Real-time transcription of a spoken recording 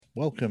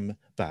Welcome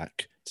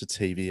back to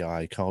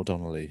TVI. Carl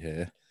Donnelly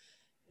here.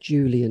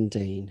 Julian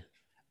Dean.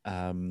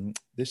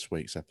 This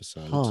week's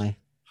episode. Hi.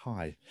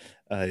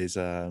 Is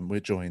we're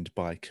joined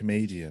by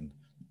comedian,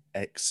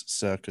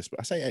 ex-circus.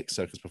 I say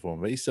ex-circus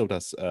performer, but he still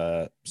does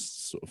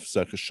sort of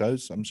circus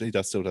shows. I'm sure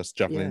he still does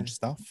juggling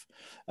stuff.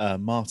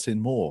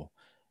 Martin Moore.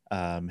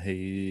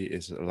 He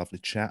is a lovely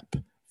chap,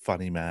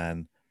 funny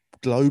man,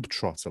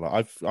 globetrotter.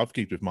 Like I've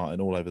gigged with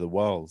Martin all over the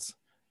world.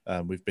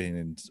 We've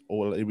done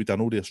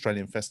all the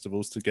Australian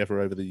festivals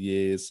together over the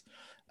years,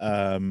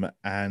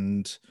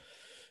 and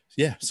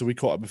yeah, so we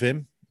caught up with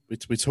him.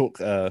 We talk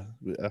a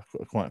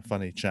quite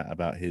funny chat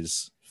about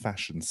his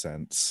fashion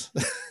sense.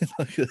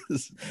 But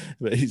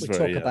he's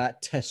talk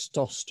about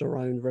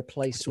testosterone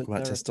replacement.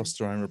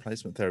 Testosterone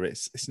replacement therapy.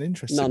 It's an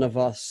interesting. None of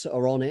us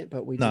are on it,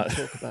 but we do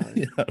talk about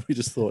it. Yeah, we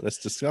just thought let's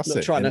discuss it.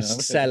 Not trying to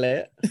sell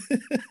it.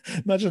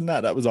 Imagine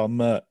that was our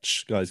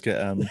merch, guys.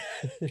 Get on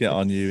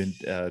you in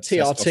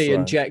TRT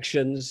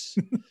injections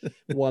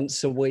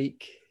once a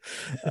week.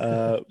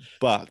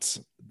 But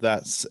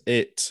that's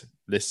it.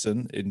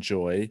 Listen,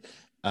 enjoy.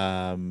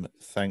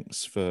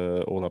 Thanks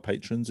for all our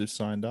patrons who've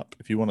signed up.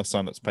 If you want to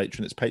sign up to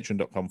Patreon, it's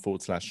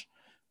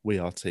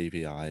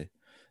patreon.com/wearetvi.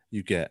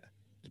 You get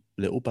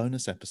little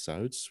bonus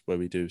episodes where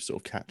we do sort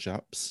of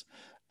catch-ups.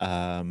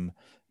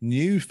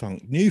 New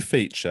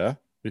feature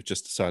we've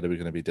just decided we're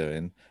going to be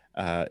doing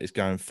is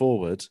going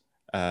forward.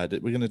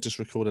 That we're going to just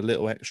record a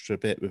little extra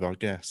bit with our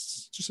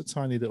guests, just a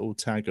tiny little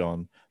tag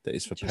on that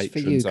is for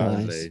patrons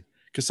only.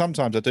 Because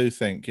sometimes I do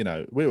think,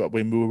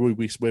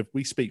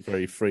 we speak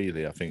very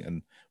freely, I think,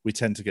 and we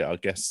tend to get our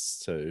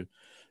guests to.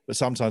 But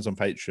sometimes on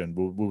Patreon,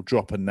 we'll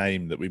drop a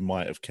name that we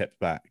might have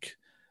kept back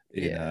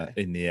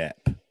in the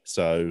app.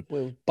 So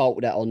we'll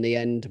bolt that on the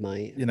end,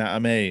 mate. You know what I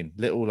mean?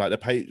 Little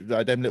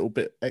them little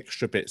bit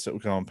extra bits that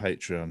will go on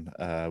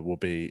Patreon will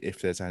be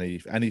if there's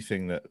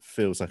anything that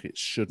feels like it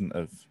shouldn't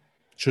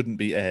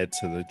be aired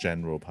to the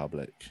general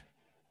public.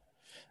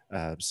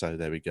 So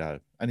there we go.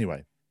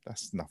 Anyway,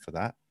 that's enough of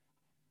that.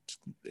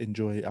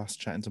 Enjoy us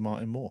chatting to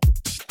Martin Moore.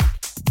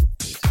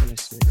 Thanks for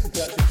listening.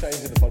 You're actually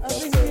changing the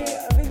podcast.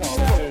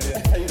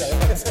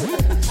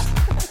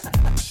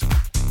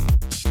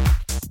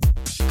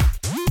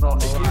 I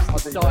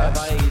used to die of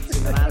AIDS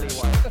in an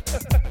alleyway.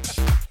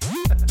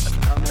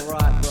 I'm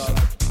alright, bro.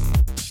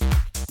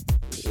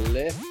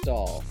 Lift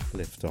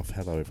off.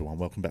 Hello, everyone.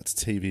 Welcome back to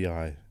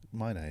TVI.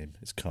 My name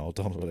is Carl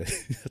Donnelly.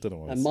 I don't know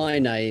why. And my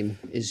name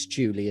is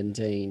Julian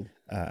Dean.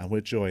 And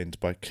we're joined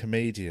by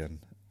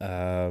comedian.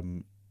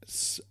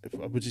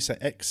 Would you say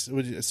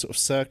sort of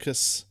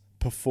circus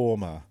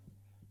performer,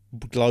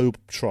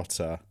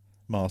 globetrotter,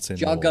 Martin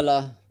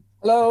Juggler. Moore.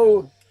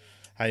 Hello.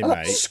 Hey,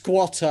 mate.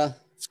 Squatter.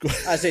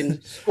 As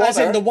in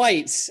the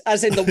weights.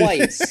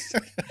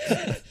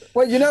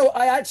 Well,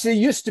 I actually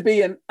used to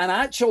be an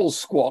actual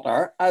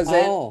squatter,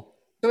 so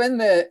in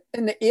the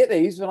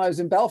 80s when I was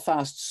in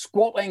Belfast,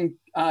 squatting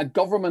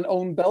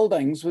government-owned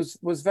buildings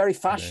was very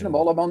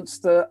fashionable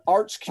amongst the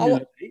arts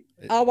community.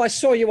 I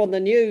saw you on the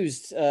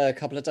news a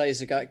couple of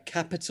days ago at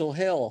Capitol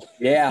Hill.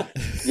 Yeah,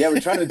 we're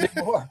trying to do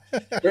more.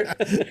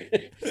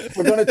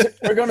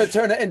 We're going to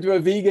turn it into a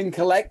vegan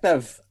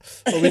collective.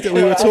 Well,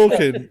 we were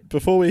talking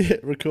before we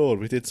hit record.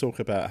 We did talk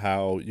about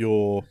how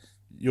your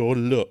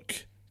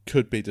look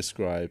could be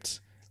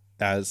described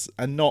as,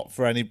 and not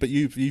for any, but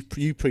you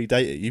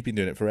predate it. You've been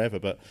doing it forever,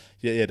 but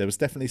yeah, there was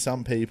definitely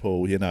some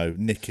people,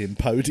 nicking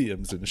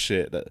podiums and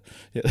shit that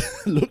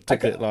looked a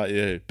bit like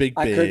you. Big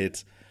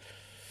beard.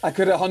 I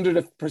could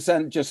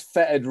 100% just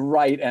fitted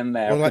right in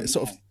there. Well, like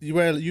sort of, you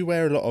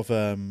wear a lot of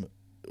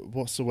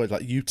what's the word,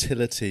 like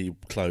utility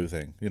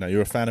clothing.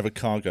 You're a fan of a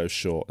cargo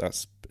short.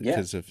 That's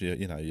because of your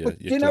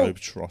globe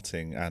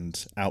trotting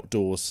and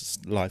outdoors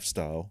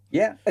lifestyle.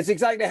 Yeah, it's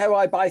exactly how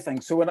I buy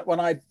things. So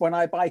when I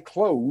buy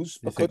clothes,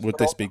 would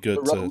this be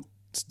good to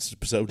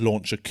sort of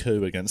launch a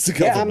coup against the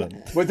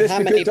government? Would this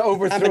be good to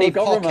overthrow a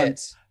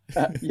government?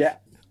 Yeah.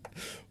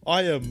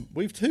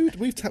 We've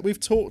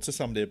talked to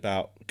somebody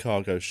about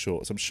cargo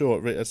shorts. I'm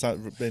sure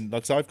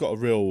I've got a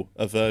real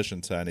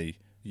aversion to any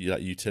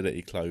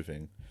utility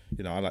clothing.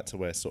 I like to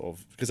wear sort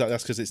of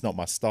because it's not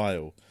my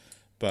style.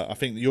 But I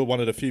think you're one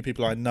of the few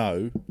people I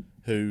know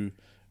who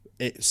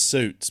it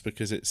suits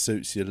because it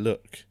suits your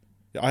look.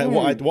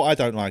 What I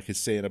don't like is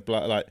seeing a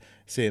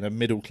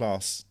middle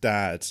class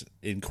dad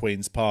in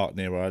Queen's Park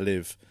near where I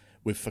live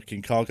with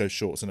fucking cargo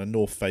shorts and a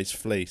North Face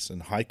fleece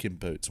and hiking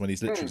boots when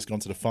he's literally just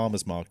gone to the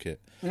farmer's market.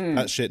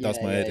 That shit does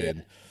my head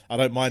in. I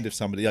don't mind if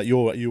somebody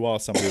you are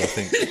somebody who I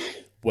think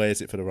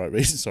wears it for the right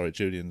reason. Sorry,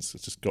 Julian's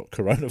just got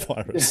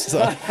coronavirus. So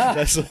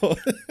that's all.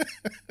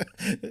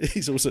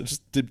 He's also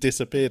just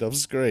disappeared off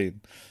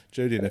screen.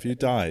 Julian, have you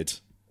died?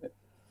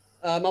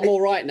 I'm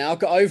all right now. I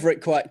got over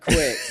it quite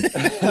quick.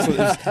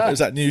 It was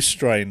that new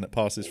strain that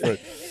passes through.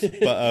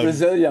 But,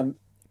 Brazilian.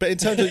 But in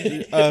terms of,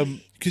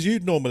 because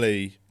you'd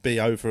normally be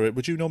over it,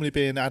 would you normally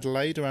be in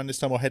Adelaide around this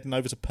time or heading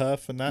over to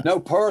Perth and that? No,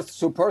 Perth.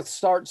 So Perth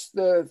starts,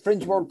 the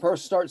Fringe World Perth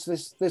starts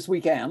this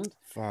weekend.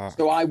 Fuck.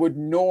 So I would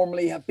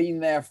normally have been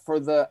there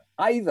for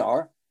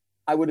either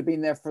I would have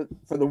been there for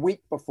the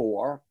week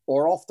before,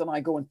 or often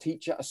I go and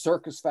teach at a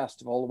circus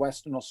festival, the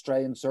Western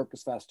Australian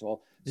Circus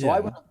Festival.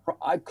 So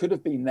I could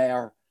have been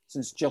there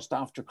since just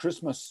after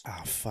Christmas.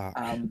 Oh, fuck.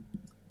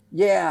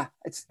 Yeah,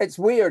 it's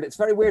weird. It's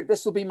very weird.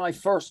 This will be my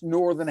first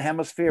Northern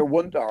Hemisphere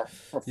wonder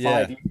for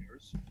 5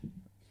 years.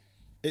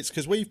 It's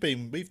because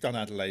we've done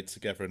Adelaide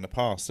together in the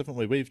past, haven't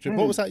we?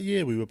 What was that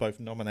year we were both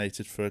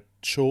nominated for a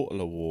Chortle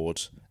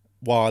Award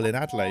while in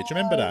Adelaide? Do you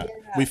remember that?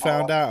 Yeah. We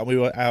found out, and we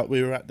were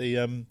at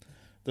the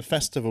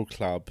festival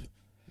club.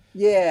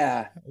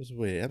 Yeah, That was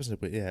weird.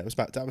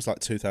 That was like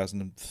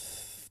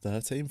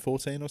 2013,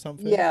 14 or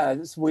something. Yeah,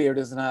 it's weird,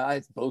 isn't it?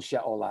 It's bullshit,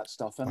 all that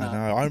stuff. I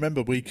know. I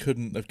remember we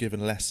couldn't have given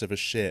less of a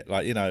shit.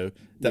 Like, you know,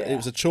 that it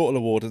was a Chortle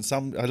Award, and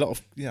a lot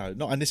of, you know,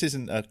 and this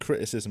isn't a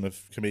criticism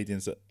of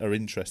comedians that are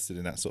interested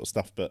in that sort of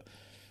stuff, but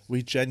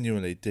we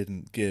genuinely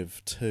didn't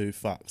give two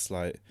fucks.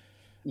 Like,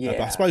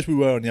 but I suppose we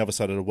were on the other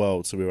side of the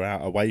world, so we were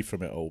out away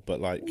from it all. But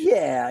like, you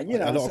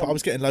know, I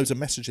was getting loads of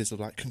messages of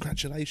like,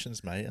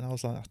 "Congratulations, mate," and I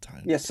was like, "I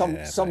don't." Yeah,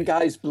 some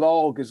guy's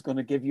blog is going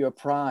to give you a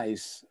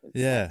prize.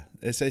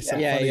 It's a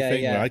funny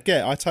thing. Where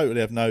I totally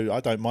have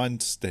I don't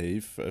mind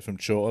Steve from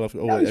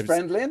Chortle. He's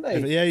friendly,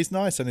 isn't he? Yeah, he's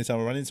nice.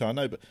 Anytime I run into him, I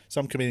know, but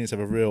some comedians have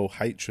a real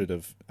hatred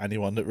of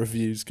anyone that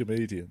reviews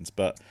comedians.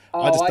 But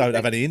I just don't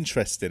have any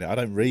interest in it. I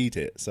don't read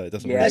it, so it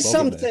doesn't. Really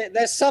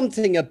There's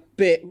something a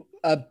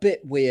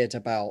bit weird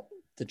about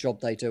the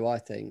job they do, I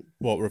think.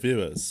 What,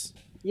 reviewers?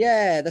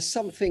 Yeah, there's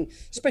something,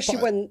 especially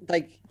when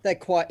they're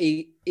quite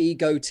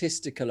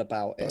egotistical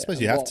about it. I suppose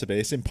you have to be.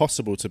 It's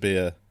impossible to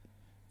be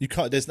you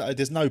can't.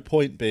 There's no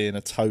point being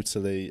a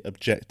totally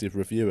objective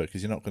reviewer,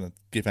 because you're not going to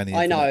give any.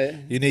 I know.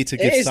 You need to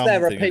give something. It is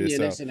their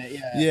opinion, isn't it?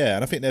 Yeah. Yeah,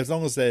 and I think as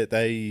long as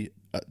they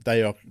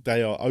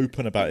are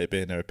open about it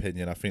being their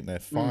opinion, I think they're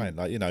fine.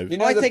 Like, you know,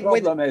 I think the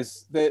problem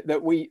is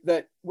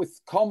that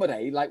with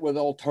comedy, like with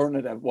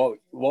alternative, well,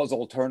 it was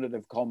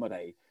alternative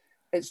comedy.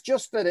 It's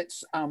just that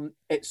it's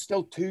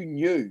still too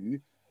new,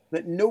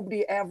 that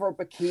nobody ever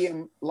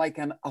became like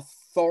an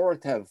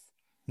authoritative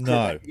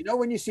critic. You know,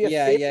 when you see a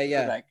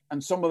theatre critic,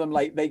 and some of them,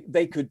 like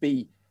they could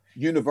be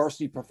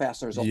university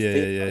professors of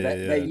theatre.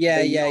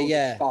 They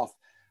know stuff.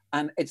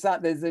 And it's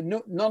that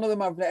none of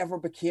them have ever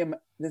became.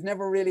 There's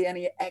never really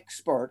any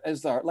expert,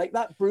 is there? Like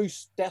that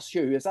Bruce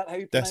Dessau, is that how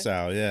you pronounce it?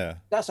 Dessau, yeah.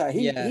 Dessau.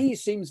 He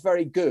seems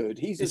very good.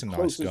 He's as a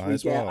close nice as guy we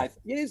as get. well.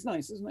 He is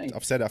nice, isn't he?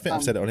 I've said it. I think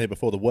I've said it on here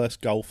before. The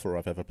worst golfer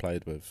I've ever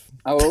played with.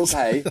 Oh,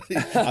 okay.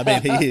 I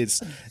mean, he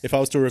is. If I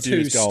was to review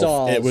his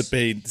golf, it would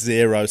be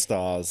 0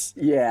 stars.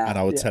 Yeah. And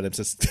I would tell him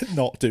to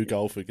not do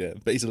golf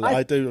again. But he's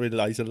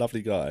a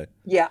lovely guy.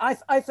 Yeah,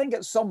 I think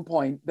at some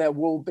point there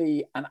will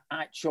be an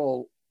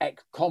actual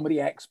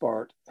comedy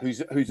expert who's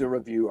a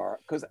reviewer,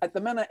 because at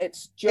the minute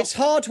it's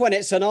hard when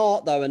it's an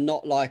art though, and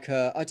not like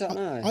I don't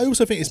know. I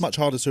also think it's much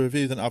harder to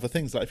review than other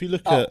things. Like if you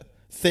look at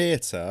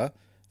theatre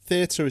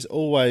is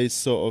always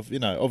sort of, you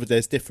know, obviously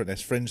there's different.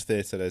 There's fringe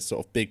theatre, there's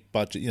sort of big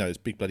budget, you know, there's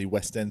big bloody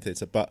West End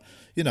theatre, but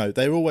you know,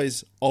 they're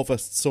always of a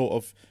sort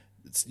of,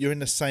 you're in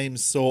the same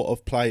sort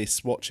of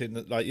place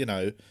watching, like, you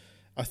know,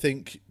 I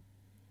think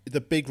the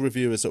big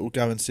reviewers that will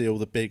go and see all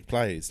the big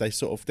plays,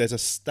 there's a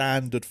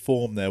standard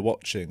form they're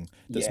watching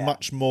that's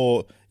much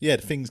more,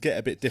 things get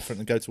a bit different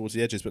and go towards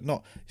the edges, but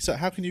not. So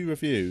how can you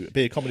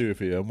be a comedy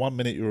reviewer, and 1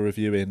 minute you're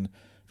reviewing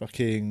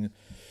fucking,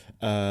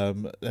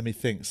 let me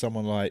think,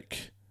 someone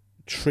like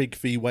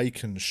Trygve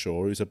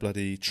Wakenshaw, who's a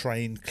bloody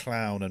trained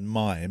clown and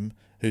mime,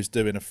 who's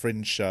doing a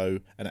fringe show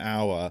an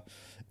hour,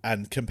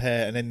 and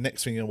then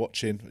next thing you're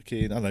watching,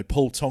 I don't know,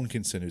 Paul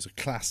Tonkinson, who's a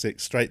classic,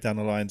 straight down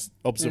the line,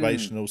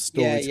 observational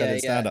storytelling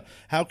stand-up.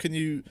 How can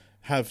you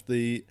have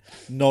the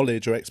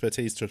knowledge or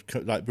expertise to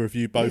like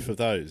review both of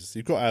those?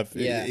 You've got to have.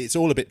 It's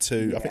all a bit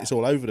too. I think it's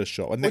all over the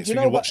shop. And next thing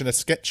you're watching a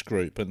sketch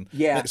group, and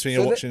next thing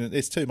you're watching,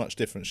 it's too much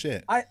different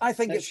shit. I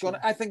think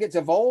I think it's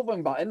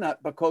evolving, but in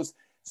that, because.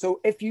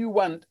 So if you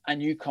went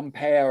and you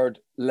compared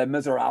Les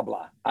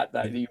Miserables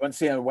you went to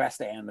see in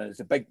West End, there's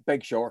a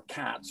big show, or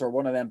Cats, or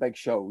one of them big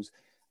shows,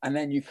 and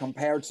then you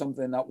compared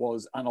something that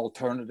was an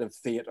alternative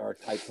theatre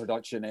type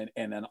production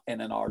in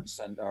an arts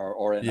centre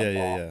or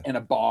in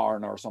a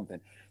barn or something.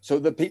 So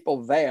the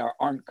people there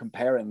aren't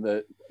comparing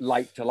the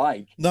like to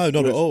like. No,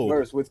 not at all.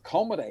 Whereas with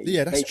comedy,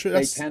 that's true.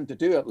 They tend to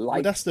do it like.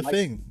 Well, that's the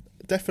thing.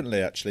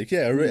 Definitely, actually,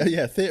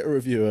 theatre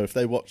reviewer, if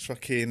they watch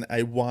fucking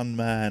a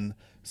one-man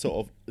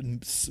sort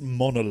of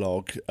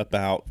monologue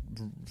about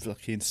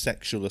fucking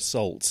sexual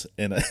assault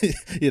in a,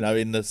 you know,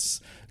 in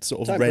this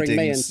sort of Don't Reading.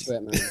 Bring me into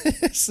it,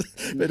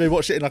 man. But they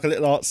watch it in like a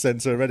little arts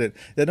centre in Reading.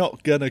 They're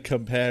not gonna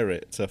compare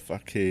it to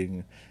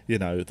fucking, you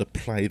know, the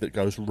play that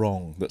goes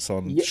wrong that's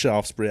on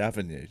Shaftesbury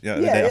Avenue. You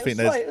know, I think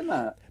there's, isn't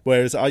that?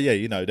 Whereas,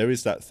 you know, there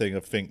is that thing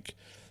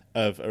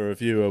of a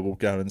reviewer will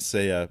go and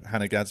see a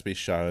Hannah Gadsby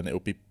show, and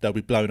they'll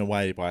be blown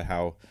away by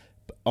how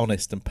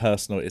honest and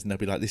personal it is, and they'll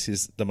be like, this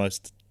is the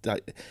most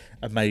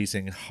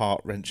amazing,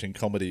 heart-wrenching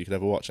comedy you could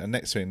ever watch. And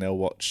next thing they'll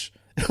watch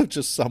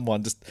just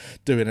someone just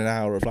doing an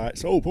hour of like,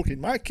 so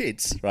booking my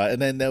kids, right? And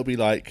then they'll be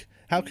like,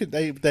 How could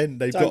they then?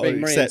 They've Don't got to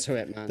bring me accept.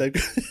 into it, man.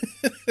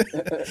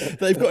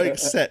 They've got to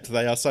accept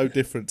they are so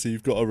different. So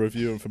you've got to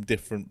review them from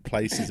different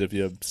places of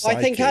your psyche.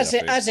 I think as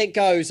it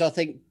goes, I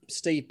think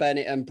Steve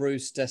Bennett and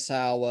Bruce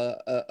Dessau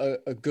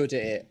are good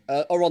at it,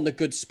 are on the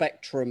good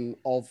spectrum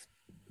of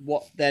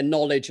what their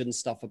knowledge and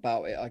stuff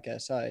about it, I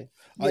guess. Yeah,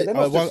 they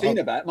must have seen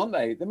about it, haven't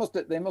they?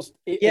 They must.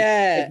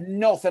 If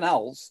nothing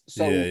else.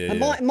 So and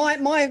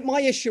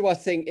my issue, I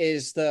think,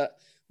 is that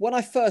when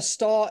I first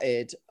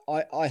started,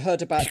 I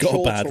heard about. You got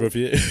a bad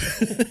review.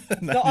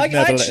 No,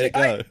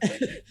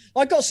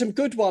 I got some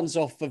good ones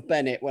off of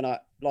Bennett when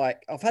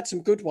I've had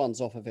some good ones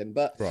off of him,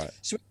 but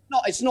so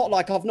it's not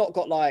like I've not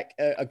got like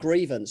a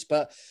grievance,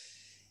 but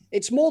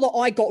it's more that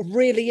I got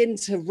really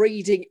into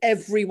reading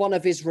every one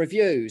of his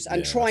reviews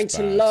and trying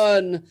to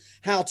learn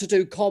how to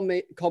do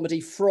comedy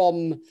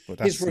from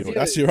his reviews.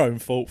 That's your own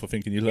fault for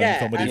thinking you learn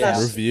comedy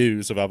from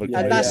reviews of other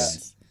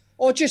comedians.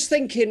 Or just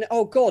thinking,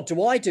 oh God,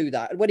 do I do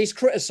that? When he's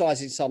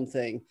criticising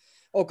something,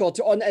 oh God,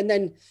 and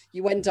then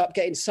you end up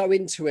getting so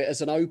into it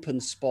as an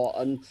open spot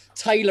and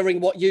tailoring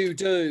what you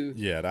do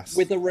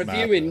with the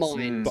review in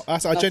mind.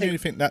 But I genuinely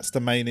think that's the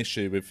main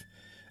issue with,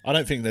 I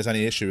don't think there's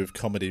any issue with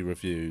comedy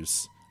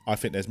reviews. I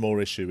think there's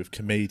more issue with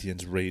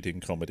comedians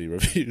reading comedy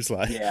reviews.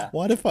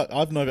 Why the fuck?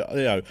 I've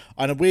never,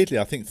 and weirdly,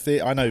 I think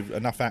I know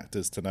enough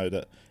actors to know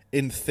that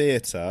in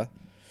theatre,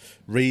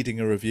 reading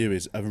a review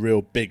is a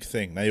real big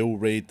thing. They all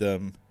read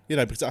them,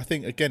 because I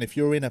think, again, if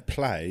you're in a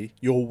play,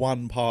 you're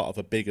one part of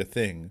a bigger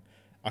thing.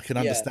 I can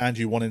understand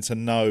you wanting to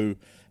know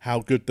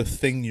how good the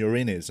thing you're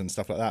in is and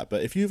stuff like that.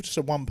 But if you're just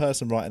a one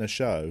person writing a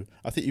show,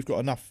 I think you've got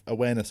enough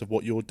awareness of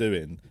what you're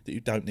doing that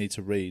you don't need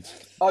to read.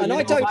 And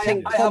I don't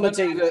think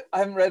comedy... I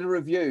haven't read a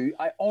review.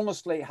 I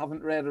honestly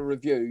haven't read a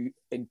review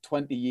in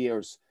 20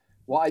 years.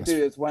 What I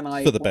do is when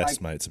I... For the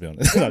best, mate, to be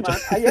honest.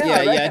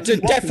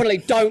 Definitely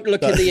don't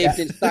look in the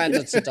Evening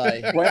Standard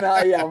today. When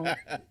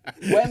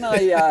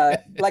I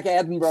like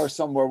Edinburgh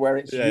somewhere where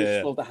it's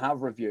useful to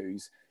have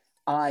reviews,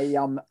 I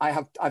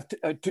have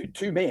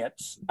two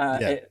mates,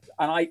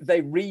 and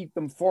they read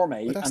them for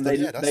me, and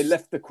they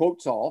lift the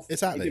quotes off.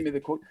 Exactly. They give me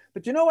the quote.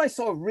 But I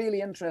saw a really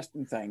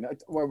interesting thing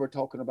where we're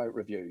talking about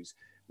reviews.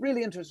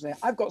 Really interesting.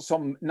 I've got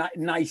some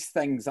nice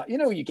things that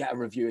you get a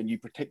review and you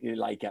particularly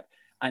like it,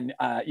 and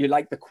you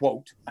like the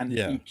quote, and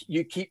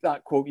you keep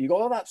that quote. You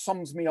go, oh, that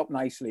sums me up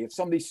nicely. If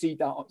somebody seen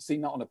that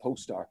on a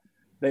poster,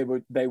 they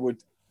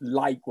would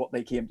like what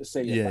they came to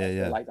see.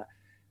 They like that.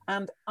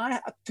 And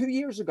 2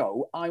 years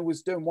ago, I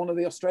was doing one of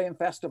the Australian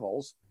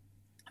festivals.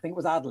 I think it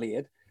was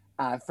Adelaide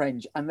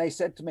Fringe, and they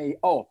said to me,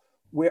 "Oh,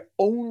 we're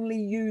only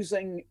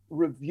using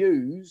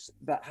reviews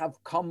that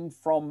have come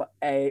from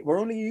we're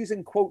only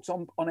using quotes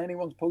on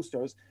anyone's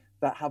posters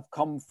that have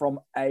come from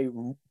a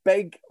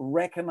big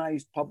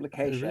recognized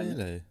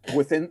publication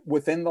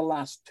within the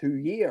last 2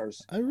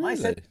 years." Oh,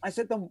 really? I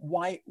said to them,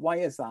 why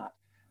is that?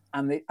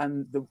 And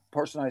the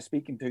person I was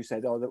speaking to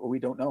said, "Oh, we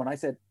don't know." And I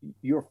said,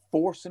 "You're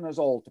forcing us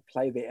all to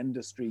play the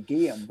industry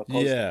game,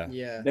 because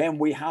then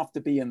we have to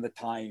be in the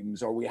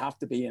Times, or we have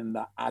to be in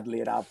the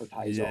Adelaide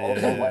Advertiser, or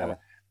whatever."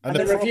 And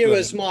the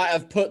reviewers might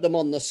have put them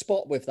on the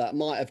spot with that,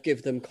 might have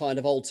given them kind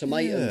of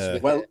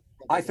ultimatums. Well,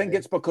 I think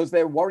it's because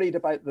they're worried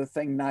about the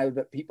thing now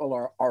that people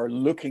are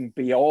looking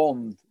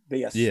beyond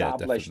the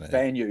established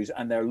venues,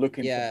 and they're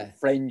looking for the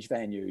fringe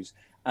venues.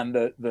 And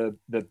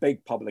the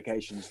big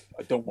publications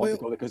don't want to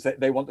go there because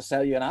they want to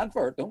sell you an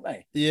advert, don't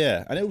they?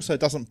 Yeah, and it also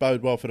doesn't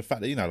bode well for the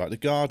fact that, like The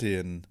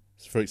Guardian,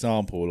 for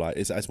example,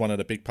 is one of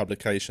the big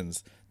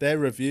publications. Their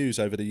reviews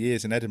over the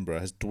years in Edinburgh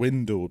has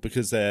dwindled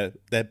because their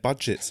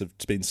budgets have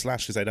been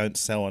slashed because they don't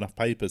sell enough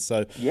papers.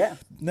 So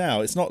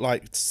now it's not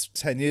like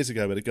 10 years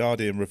ago where The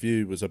Guardian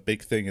review was a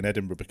big thing in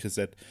Edinburgh because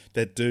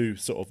they'd do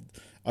sort of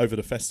over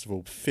the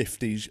festival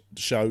 50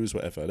 shows,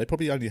 whatever. They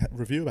probably only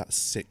review about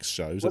 6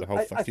 shows at the whole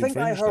fucking I think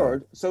Fringe I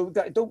heard, so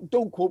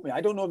don't quote me, I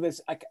don't know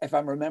if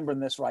I'm remembering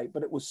this right,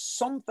 but it was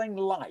something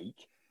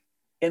like,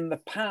 in the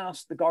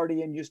past, The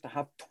Guardian used to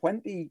have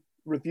 20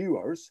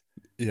 reviewers,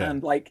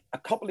 and like a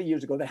couple of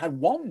years ago they had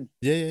one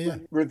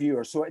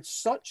reviewer. So it's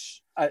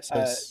such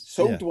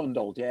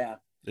dwindled.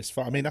 It's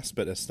fine. I mean, that's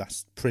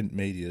print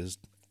media's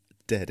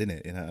dead, isn't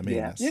it? You know what I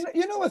mean?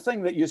 You know a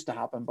thing that used to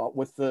happen, but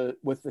with the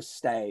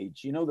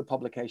stage, the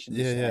publication,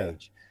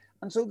 stage.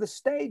 And so the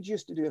stage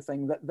used to do a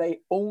thing that they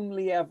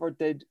only ever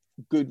did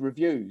good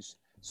reviews.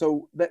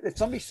 So that if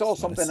somebody saw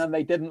something and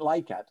they didn't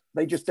like it,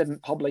 they just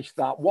didn't publish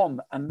that one,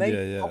 and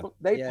they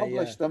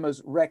published them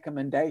as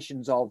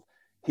recommendations of,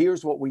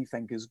 here's what we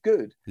think is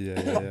good.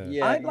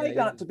 I'd like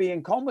that to be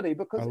in comedy,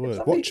 because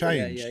what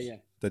changed?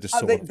 They just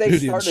saw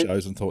Julian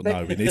shows and thought,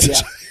 no, we need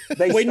to.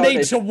 We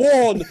need to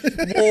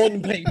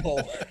warn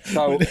people.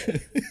 So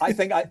I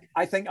think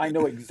I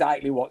know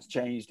exactly what's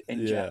changed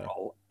in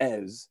general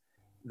is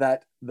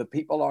that the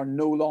people are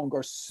no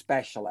longer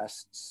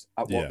specialists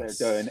at what they're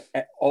doing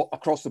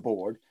across the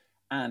board,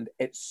 and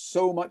it's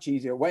so much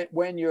easier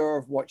when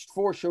you've watched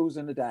 4 shows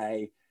in a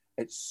day.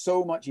 It's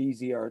so much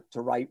easier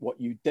to write what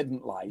you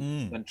didn't like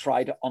than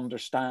try to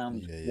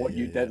understand what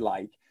you did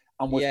like.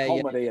 And with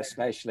comedy,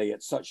 especially,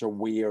 it's such a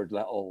weird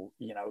little,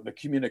 the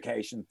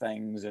communication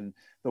things and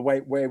the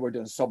way we're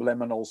doing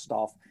subliminal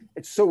stuff.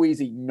 It's so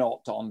easy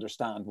not to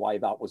understand why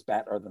that was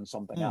better than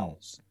something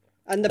else.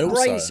 And the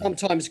brain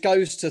sometimes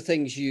goes to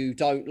things you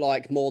don't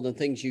like more than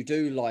things you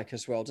do like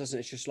as well, doesn't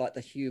it? It's just like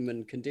the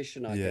human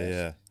condition, I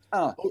guess.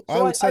 Yeah. So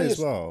I would say as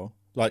well,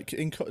 like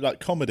in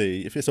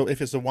comedy, if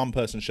it's a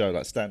one-person show,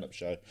 like stand-up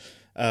show,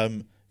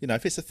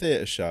 if it's a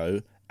theatre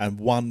show and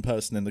one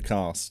person in the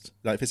cast,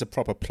 like if it's a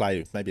proper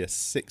play, maybe a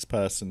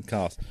 6-person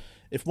cast,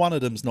 if one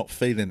of them's not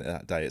feeling it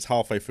that day, it's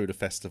halfway through the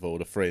festival,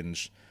 the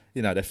Fringe,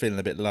 they're feeling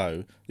a bit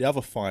low, the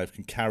other 5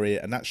 can carry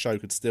it, and that show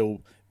could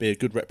still be a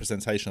good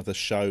representation of the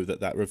show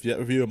that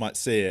reviewer might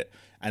see it,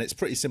 and it's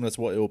pretty similar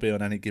to what it will be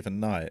on any given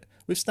night.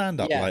 With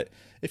stand-up, like,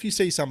 if you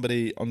see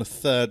somebody on the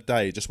 3rd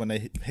day, just when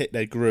they hit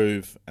their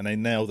groove and they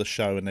nail the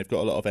show and they've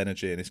got a lot of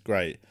energy and it's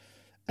great,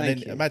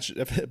 and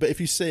imagine, but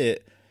if you see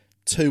it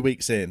 2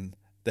 weeks in,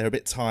 they're a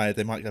bit tired,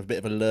 they might have a bit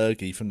of a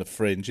lurgy from the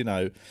Fringe,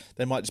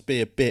 they might just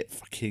be a bit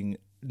fucking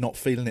not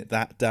feeling it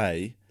that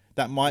day.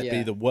 That might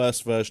be the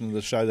worst version of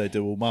the show they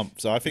do all month.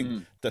 So I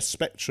think the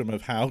spectrum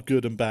of how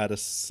good and bad a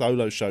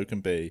solo show can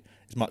be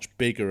is much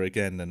bigger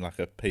again than like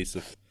a piece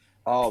of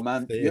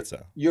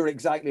theatre. You're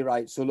exactly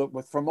right. So look,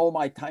 from all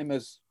my time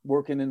as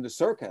working in the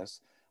circus,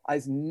 I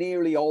was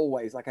nearly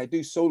always, like I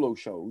do solo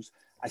shows,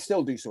 I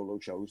still do solo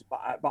shows,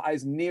 but I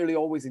was nearly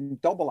always in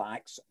double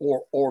acts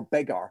or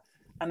bigger.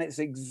 And it's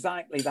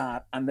exactly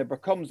that. And there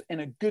becomes,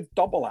 in a good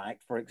double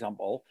act, for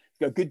example,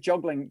 a good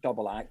juggling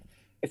double act,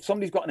 if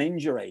somebody's got an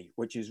injury,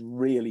 which is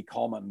really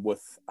common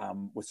with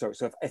circus.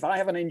 So if I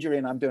have an injury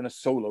and I'm doing a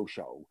solo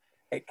show,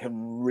 it can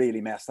really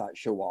mess that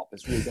show up.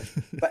 It's really good.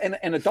 But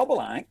in a double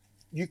act,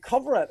 you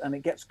cover it and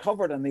it gets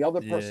covered and the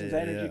other person's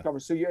energy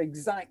covers. So you're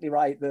exactly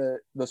right. The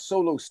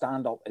solo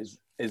stand-up is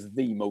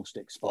the most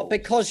exposed.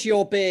 Because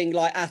you're being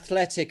like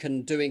athletic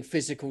and doing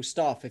physical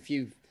stuff. If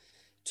you've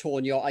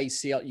torn your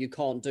ACL, you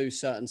can't do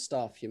certain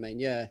stuff, you mean?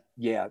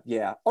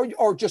 Yeah.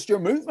 Or just your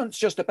movement's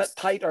just a bit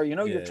tighter,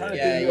 you're trying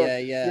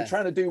to you're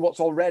trying to do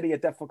what's already a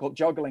difficult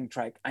juggling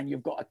trick and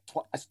you've got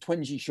a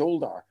twingy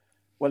shoulder.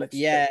 Well,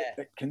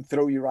 it can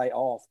throw you right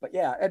off. But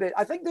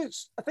I think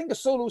a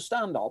solo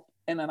stand-up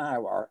in an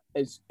hour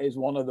is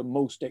one of the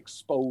most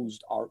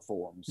exposed art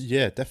forms.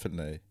 Yeah,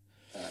 definitely.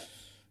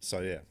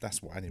 So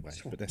that's why anyway.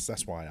 But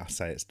that's why I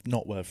say it's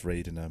not worth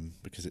reading them,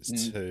 because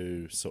it's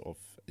too sort of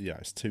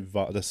it's too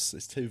vast.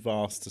 It's too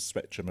vast a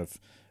spectrum of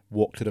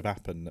what could have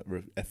happened that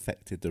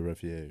affected the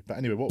review. But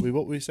anyway,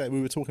 what we said,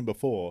 we were talking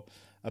before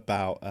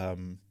about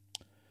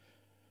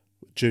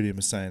Julian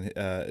was saying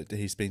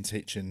he's been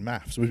teaching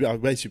maths.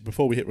 Basically,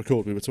 before we hit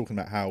record, we were talking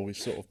about how we've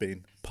sort of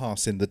been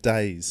passing the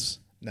days.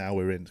 Now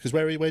we're in, because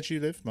where do you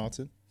live,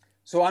 Martin?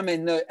 So I'm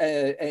in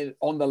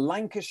on the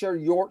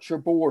Lancashire-Yorkshire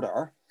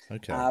border.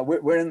 Okay.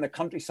 We're in the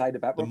countryside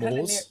about. The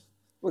moors?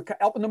 We're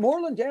up in the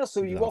moorland,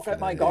 So you walk out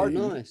my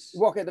garden. Nice.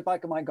 You walk out the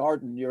back of my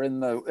garden. You're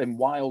in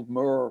wild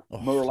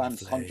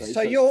moorland country.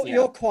 So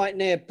you're quite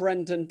near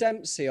Brendan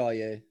Dempsey, are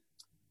you?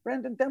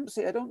 Brendan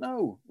Dempsey? I don't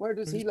know. Where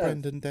does he live?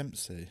 Brendan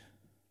Dempsey.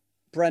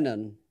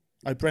 Brennan.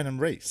 Oh, Brennan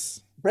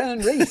Reese. Brennan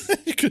Reese.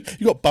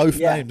 You got both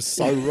names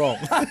so wrong.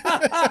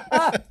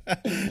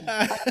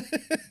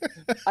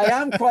 I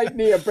am quite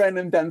near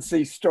Brennan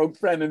Dempsey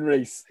stroke Brennan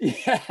Reese.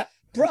 Yeah.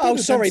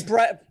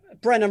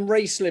 Brennan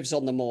Reese lives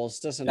on the moors,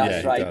 doesn't he?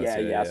 That's right.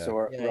 Does,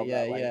 So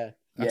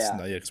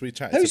because we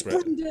chatted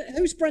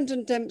who's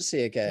Brendan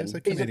Dempsey again? There's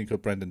a comedian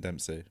called Brendan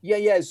Dempsey. So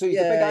he's a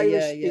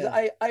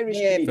big Irish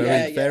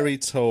comedian. Very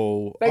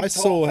tall. I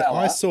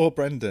saw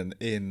Brendan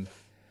in.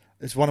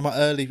 It's one of my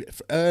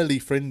early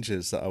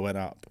fringes that I went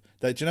up.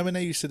 Do you know when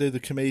they used to do the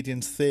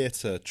comedians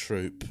theatre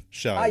troupe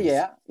shows?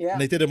 Yeah. And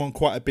they did them on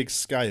quite a big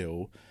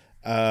scale.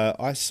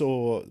 I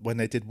saw when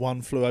they did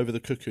One Flew Over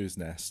the Cuckoo's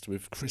Nest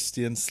with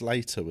Christian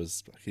Slater.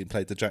 He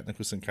played the Jack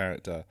Nicholson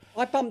character.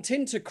 I bumped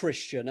into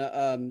Christian at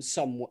a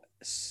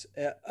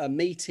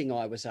meeting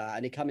I was at,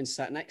 and he came and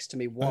sat next to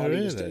me while he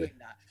was doing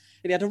that.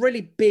 And he had a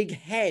really big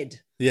head.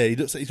 Yeah,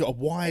 he's got a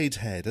wide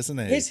head, hasn't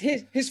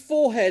he? His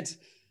forehead.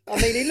 I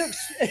mean,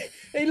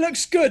 he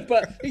looks good,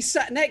 but he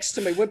sat next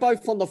to me. We're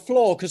both on the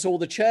floor because all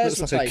the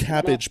chairs were taken. Looks like a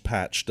Cabbage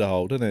Patch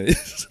doll, doesn't he?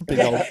 It's a big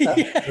old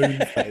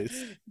moon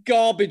face.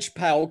 Garbage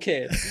Pail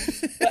Kid.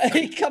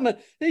 But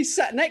he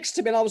sat next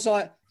to me, and I was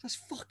like, "That's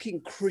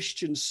fucking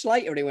Christian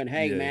Slater." And he went,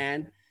 "Hey,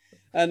 man,"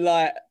 and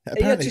like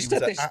apparently he just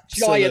had this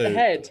giant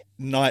head.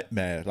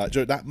 Nightmare, like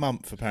during that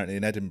month, apparently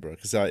in Edinburgh,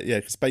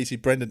 because basically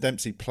Brendan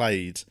Dempsey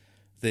played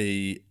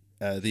the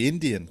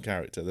Indian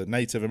character, the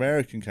Native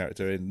American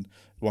character in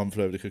One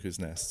Flew Over the Cuckoo's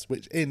Nest,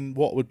 which in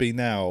what would be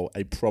now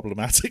a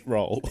problematic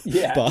role.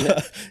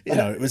 But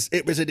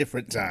it was a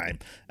different time.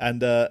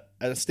 And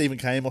Stephen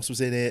K. Amos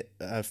was in it.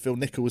 Phil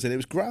Nichol was in it. It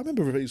was great. I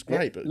remember it was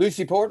great. But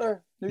Lucy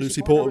Porter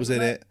was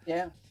in it.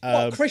 Yeah.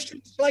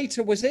 Christian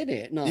Slater was in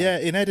it. No. Yeah,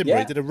 in Edinburgh.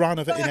 He did a run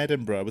of it in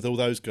Edinburgh with all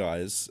those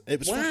guys. It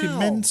was fucking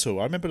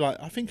mental. I remember,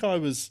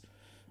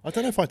 I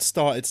don't know if I'd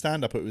started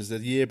stand-up. It was the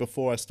year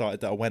before I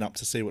started that I went up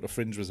to see what the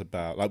Fringe was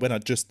about. Like when I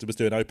just was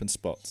doing open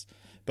spots.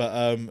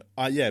 But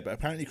but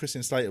apparently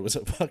Christian Slater was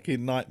a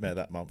fucking nightmare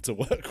that month to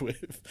work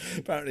with.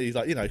 Apparently, he's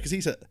like, because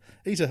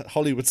he's a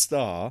Hollywood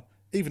star,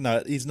 even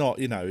though he's not,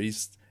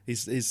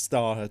 his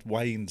star had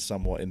waned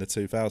somewhat in the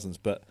 2000s,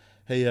 but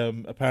he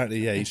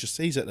apparently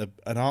he's at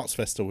an arts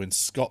festival in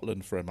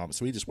Scotland for a month,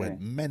 so he just went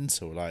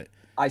mental. Like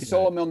I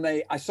saw him on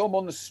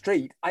the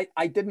street.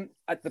 I didn't,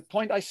 at the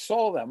point I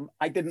saw them,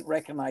 I didn't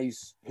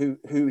recognize who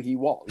he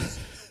was.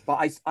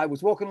 But I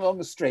was walking along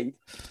the street,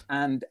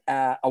 and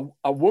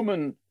a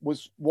woman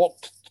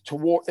walked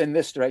toward in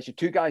this direction.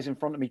 Two guys in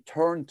front of me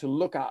turned to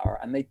look at her,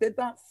 and they did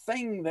that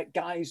thing that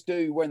guys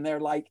do when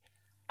they're like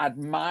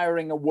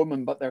admiring a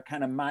woman, but they're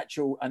kind of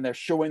macho and they're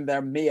showing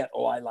their mate,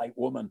 "Oh, I like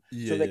woman."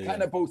 So they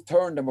kind of both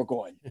turned and were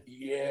going,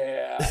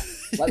 "Yeah."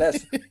 Like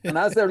this. And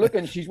as they're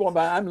looking, she's one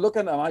by. I'm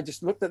looking at them. I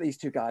just looked at these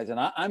two guys, and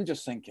I'm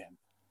just thinking,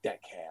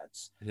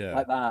 dickheads,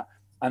 like that.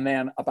 And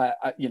then about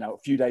a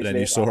few days later,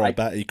 you saw a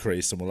batty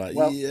crease and were like,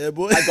 "Yeah,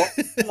 boy."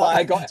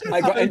 I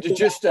got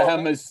introduced to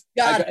him as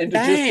I got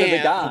introduced to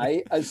the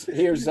guy as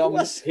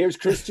here's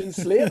Christian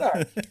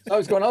Slater. So I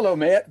was going, "Hello,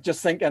 mate,"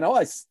 just thinking,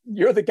 "Oh,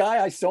 you're the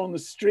guy I saw on the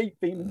street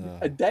being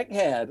a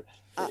dickhead."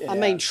 I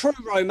mean, True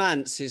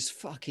Romance is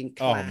fucking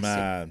classic. Oh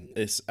man,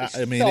 it is.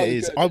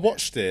 Good. I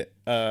watched it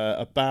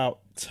about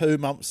 2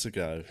 months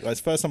ago.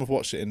 It's the first time I've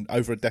watched it in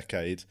over a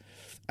decade.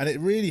 And it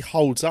really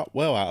holds up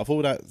well out of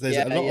all that. There's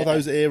a lot of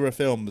those era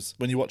films,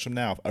 when you watch them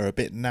now, are a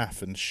bit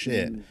naff and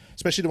shit.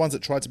 Especially the ones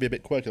that try to be a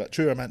bit quirky, like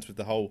True Romance with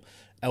the whole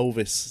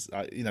Elvis,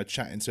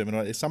 chatting to him.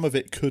 And some of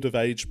it could have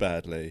aged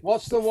badly.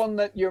 What's the one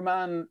that your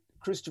man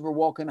Christopher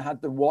Walken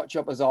had to watch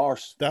up his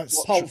arse?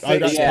 That's Pulp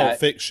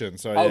Fiction.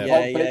 So Pulp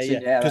Fiction.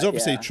 Because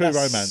obviously True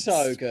Romance,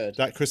 so good.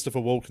 That Christopher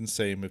Walken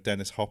scene with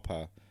Dennis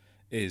Hopper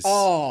is...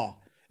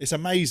 It's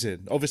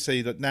amazing.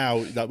 Obviously, that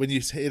now, like when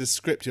you hear the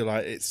script, you're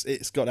like,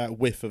 it's got that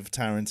whiff of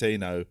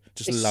Tarantino,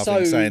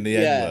 loving saying the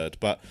N word,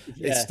 but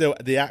it's still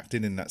the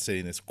acting in that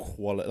scene is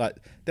quality. Like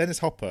Dennis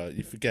Hopper,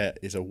 you forget,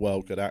 is a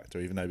well good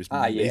actor, even though he's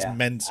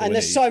mental. And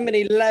there's so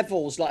many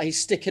levels. Like he's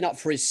sticking up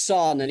for his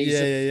son, and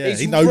he's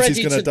he knows ready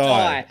he's going to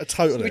die.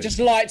 Totally. So he just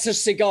lights a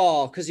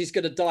cigar because he's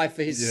going to die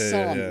for his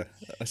son,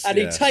 and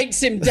he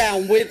takes him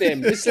down with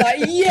him. It's like,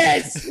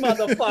 yes,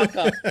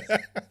 motherfucker.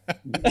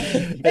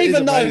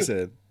 Even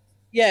though.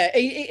 Yeah,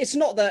 it's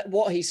not that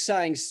what he's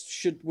saying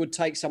would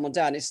take someone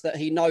down. It's that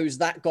he knows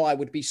that guy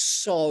would be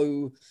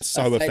so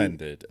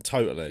offended.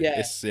 Totally. Yeah.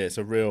 It's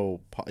a real.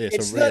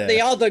 It's that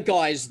the other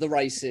guy's the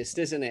racist,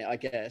 isn't it? I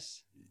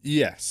guess.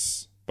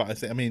 Yes, but I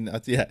think. I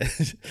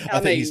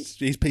think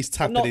he's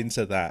tapping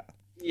into that.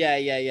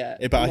 Yeah.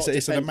 But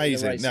it's an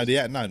amazing. But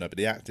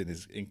the acting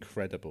is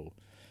incredible.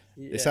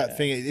 Yeah. It's that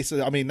thing.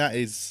 That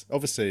is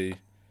obviously.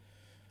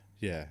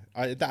 Yeah,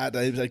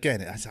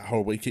 again, it's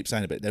horrible. You keep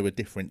saying it, but there were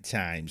different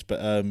times.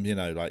 But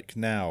like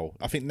now,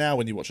 I think now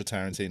when you watch a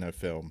Tarantino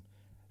film,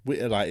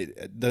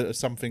 there are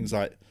some things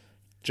like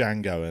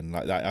Django and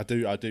like that. I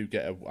do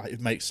get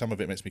some of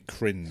it makes me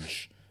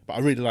cringe. But I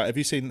really like. Have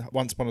you seen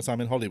Once Upon a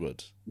Time in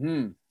Hollywood?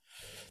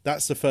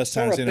 That's the first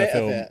Tarantino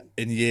film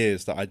in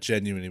years that I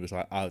genuinely was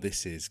like, oh,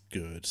 this is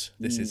good.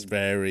 This is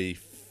very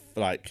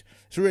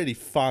it's really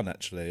fun,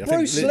 actually.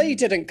 Bruce Lee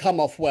didn't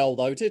come off well,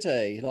 though, did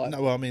he? No,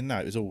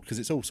 it was all because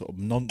it's all sort of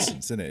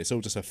nonsense, isn't it? It's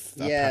all just a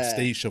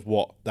pastiche of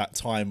what that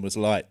time was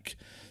like.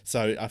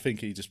 So I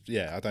think he just,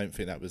 I don't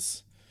think that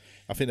was.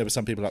 I think there were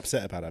some people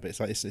upset about it, but it's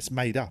like it's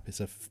made up. It's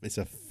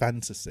a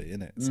fantasy,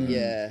 isn't it?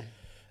 So,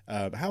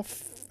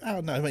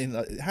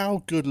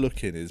 how good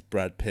looking is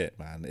Brad Pitt,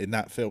 man, in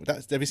that film?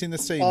 Have you seen the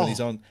scene when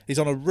he's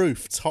on a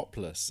roof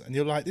topless, and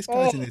you're like, this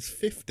guy's in his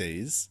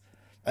 50s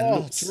and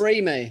looks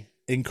dreamy.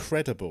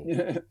 Incredible.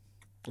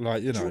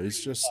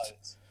 It's just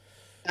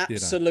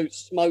absolute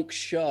smoke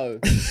show.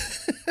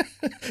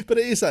 But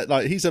it is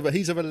that he's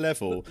of a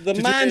level. The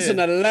man's an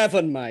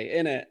 11, mate,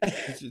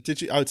 innit?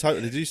 Did you? Oh,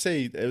 totally. Did you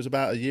see? It was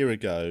about a year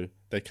ago.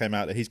 They came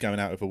out that he's going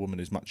out with a woman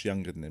who's much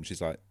younger than him.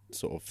 She's like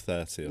sort of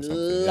 30 or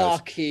something.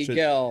 Lucky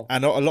girl.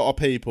 And a lot of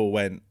people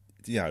went,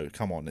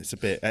 come on, it's a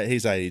bit at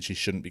his age. He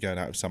shouldn't be going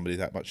out with somebody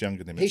that much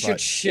younger than him. He should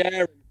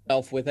share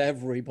with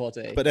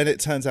everybody. But then it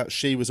turns out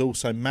she was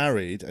also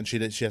married, and she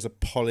has a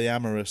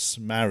polyamorous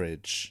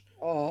marriage.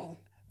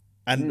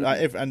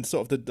 And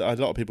sort of a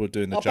lot of people are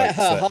doing the jokes. I bet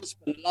her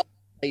husband loves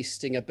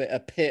tasting a bit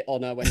of pit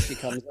on her when she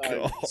comes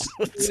home.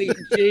 Sweet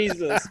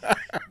Jesus!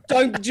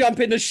 Don't jump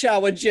in the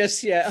shower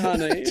just yet,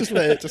 honey. just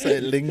let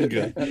it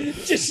linger.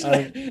 Just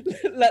let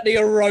the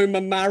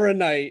aroma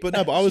marinate. But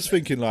I was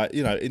thinking,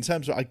 in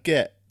terms of, I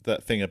get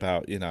that thing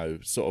about,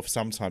 sort of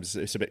sometimes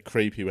it's a bit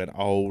creepy when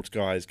old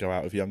guys go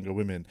out with younger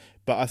women,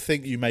 but I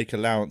think you make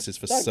allowances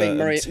for certain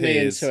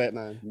tiers. Into it,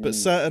 man. But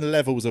certain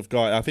levels of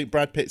guy, I think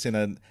Brad Pitt's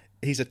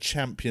he's a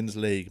Champions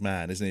League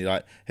man, isn't he?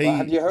 Like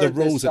the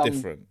rules are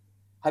different.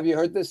 Have you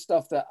heard this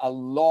stuff that a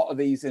lot of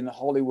these in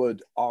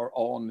Hollywood are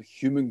on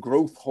human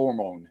growth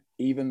hormone,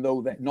 even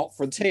though that not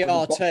for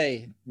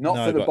TRT,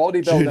 for the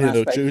bodybuilding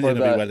aspect. Julian will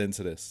be well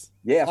into this.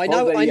 Yeah, I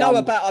know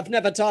about. I've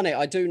never done it.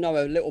 I do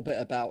know a little bit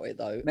about it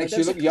though. Makes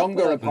you look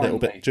younger. A little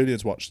bit.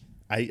 Julian's watched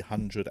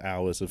 800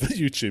 hours of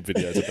YouTube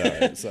videos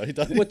about it, so he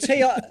doesn't.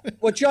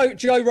 Well,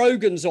 Joe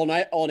Rogan's on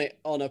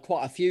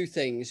quite a few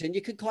things, and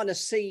you can kind of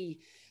see.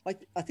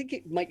 I think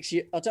it makes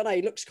you. I don't know.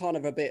 He looks kind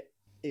of a bit.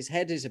 His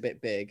head is a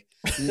bit big.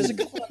 There's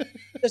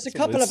a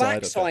couple of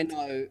acts I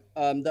know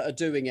that are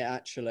doing it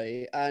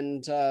actually,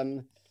 and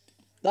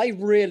they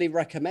really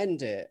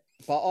recommend it.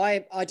 But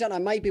I don't know.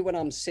 Maybe when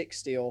I'm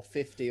 60 or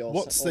 50 or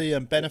what's the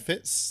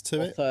benefits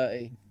to it?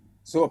 30.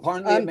 So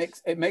apparently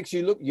it makes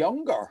you look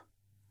younger.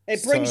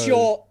 It brings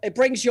your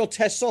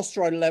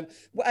testosterone level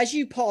as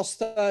you pass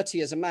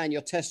 30 as a man.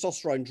 Your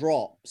testosterone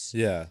drops.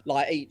 Yeah,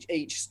 like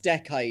each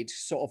decade,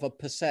 sort of a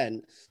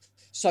 %.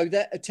 So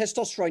that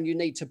testosterone you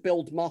need to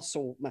build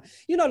muscle.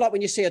 You know, like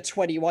when you see a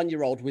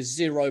 21-year-old with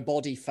zero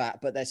body fat,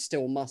 but they're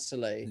still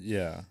muscly.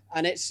 Yeah,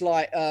 and it's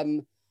like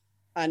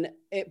and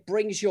it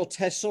brings your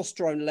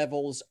testosterone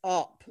levels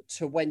up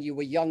to when you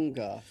were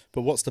younger.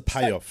 But what's the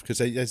payoff?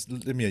 Because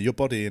your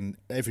body and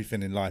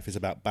everything in life is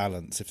about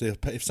balance.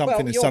 If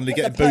something is suddenly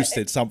getting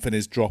boosted, something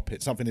is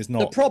dropping, something is not.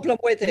 The problem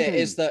with it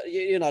is that,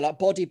 you know, like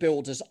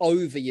bodybuilders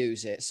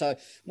overuse it. So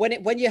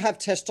when you have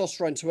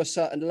testosterone to a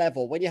certain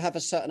level, when you have a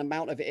certain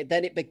amount of it,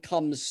 then it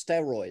becomes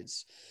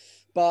steroids.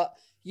 But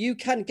you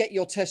can get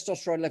your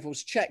testosterone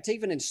levels checked.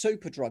 Even in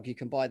Superdrug, you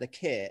can buy the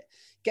kit,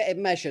 get it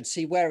measured,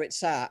 see where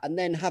it's at, and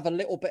then have a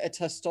little bit of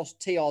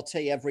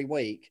TRT every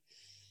week,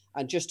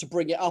 and just to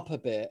bring it up a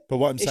bit. But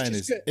what I'm saying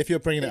is, if you're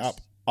bringing it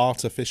up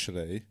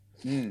artificially,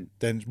 then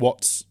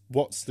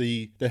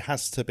there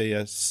has to be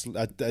a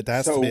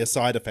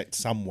side effect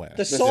somewhere.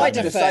 The side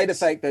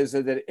effect is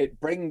that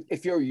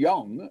if you're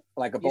young,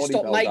 like a bodybuilder, you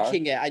stop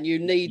making it, and you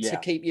need to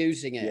keep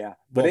using it. Yeah,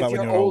 but if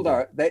you're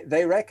older,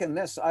 they reckon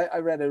this. I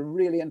read a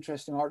really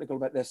interesting article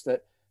about this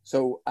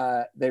So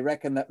they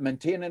reckon that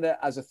maintaining it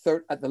as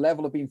at the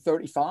level of being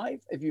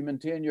 35, if you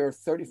maintain your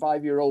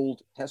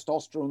 35-year-old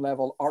testosterone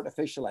level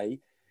artificially,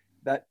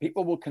 that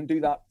people can do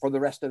that for the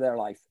rest of their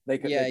life. They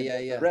can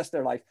the rest of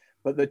their life.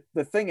 But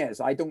the thing is,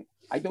 I don't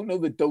know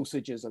the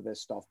dosages of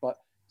this stuff. But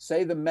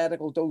say the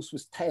medical dose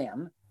was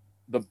 10,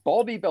 the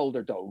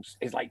bodybuilder dose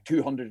is like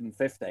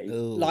 250,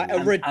 like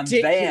a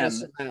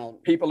ridiculous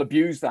amount. People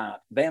abuse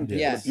that.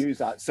 Abuse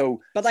that.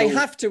 But they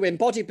have to in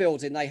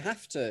bodybuilding. They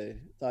have to,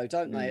 though,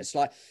 don't they? It's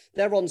like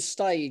they're on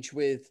stage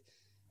with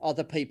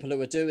other people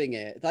who are doing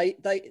it.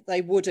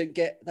 They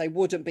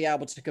wouldn't be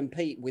able to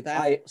compete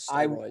without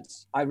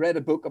steroids. I read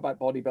a book about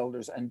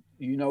bodybuilders, and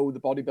you know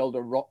the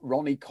bodybuilder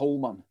Ronnie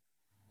Coleman.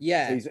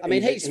 Yeah,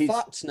 he's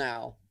fucked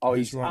now. Oh,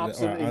 he's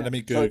absolutely. Let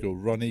me Google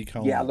Ronnie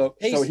Coleman. Yeah, look,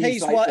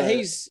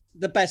 he's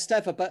the best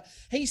ever, but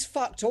he's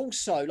fucked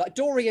also. Like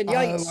Dorian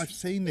Yates. Oh, I've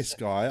seen this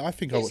guy. I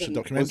think I watched a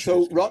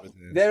documentary.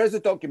 There is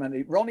a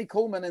documentary. Ronnie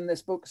Coleman in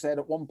this book said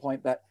at one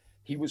point that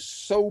he was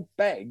so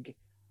big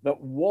that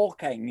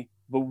walking,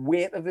 the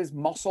weight of his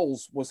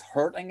muscles was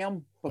hurting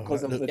him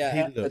because of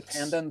the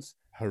tendons.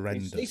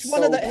 Horrendous. He's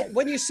one of the.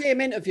 When you see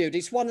him interviewed,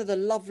 he's one of the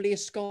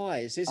loveliest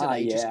guys, isn't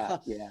he?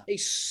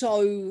 He's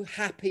so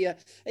happy.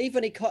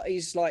 Even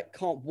he's like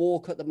can't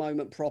walk at the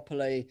moment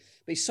properly,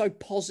 but he's so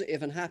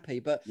positive and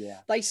happy. But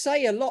they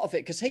say a lot of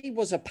it because he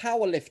was a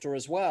power lifter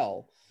as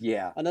well.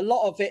 Yeah, and a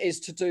lot of it is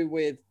to do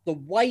with the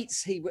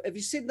weights Have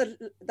you seen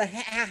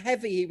how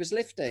heavy he was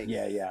lifting?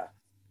 Yeah.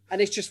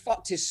 And it's just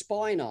fucked his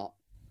spine up.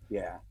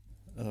 Yeah.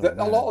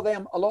 A lot of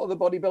the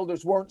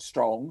bodybuilders weren't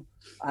strong.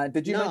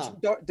 Did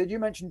you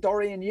mention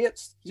Dorian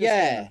Yates?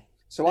 Yeah.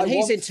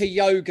 He's into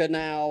yoga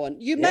now,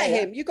 and you met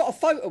him. You got a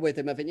photo with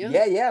him, haven't you?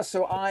 Yeah.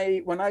 So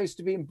when I used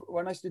to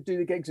do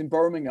the gigs in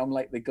Birmingham,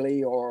 like the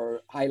Glee or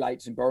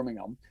Highlights in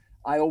Birmingham,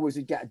 I always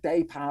would get a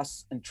day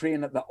pass and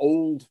train at the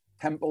old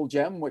Temple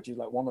Gym, which is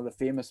like one of the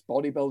famous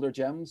bodybuilder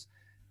gyms.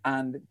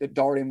 And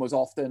Dorian was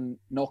often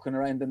knocking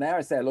around in there.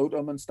 I say hello to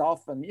him and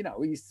stuff. And, you know,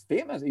 he's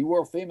famous. He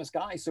were a famous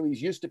guy. So he's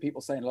used to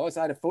people saying hello.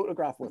 So I had a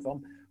photograph with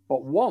him.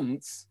 But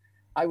once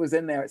I was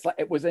in there,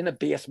 it was in a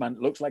basement.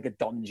 It looks like a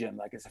dungeon.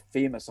 Like it's a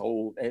famous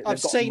old... I've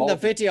seen the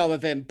video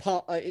of him.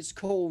 It's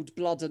called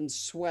Blood and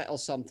Sweat or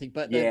something.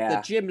 But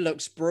the gym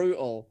looks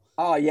brutal.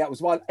 Oh, yeah. It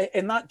was wild.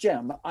 In that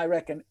gym, I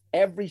reckon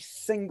every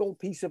single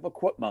piece of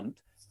equipment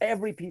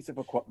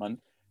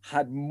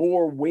had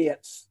more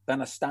weights than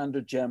a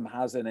standard gym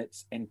has in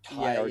its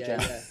entire gym.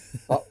 Yeah.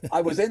 But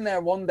I was in there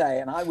one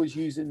day and I was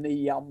using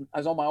I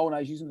was on my own,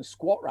 I was using the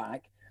squat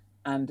rack,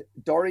 and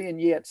Dorian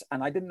Yates,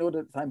 and I didn't know it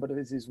at the time, but it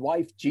was his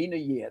wife, Gina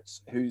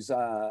Yates, who's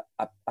a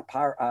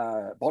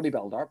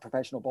bodybuilder,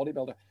 professional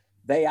bodybuilder.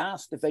 They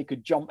asked if they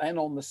could jump in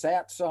on the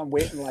set. So I'm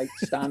waiting like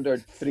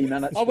standard 3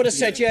 minutes. I would have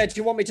said, yeah, do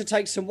you want me to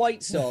take some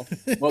weights off?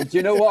 Well, do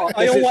you know what?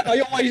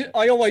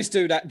 I always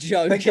do that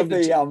joke.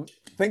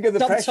 Think of the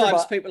pressure.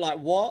 Sometimes people are like,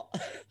 what?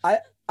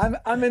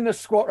 I'm in the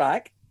squat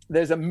rack.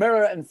 There's a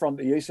mirror in front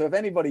of you. So if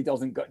anybody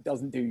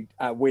doesn't do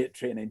weight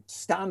training,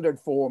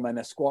 standard form in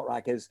a squat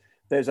rack is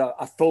there's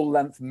a full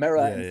length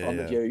mirror in front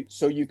of you,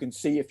 so you can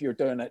see if you're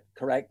doing it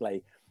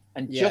correctly.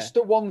 And just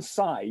to one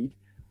side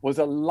was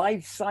a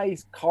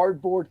life-size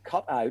cardboard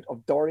cutout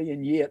of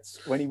Dorian Yates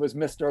when he was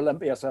Mr.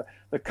 Olympia. So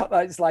the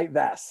cutout's like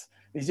this.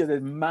 He's just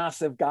this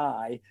massive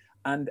guy.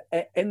 And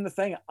in the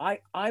thing,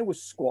 I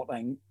was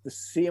squatting the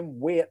same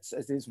weights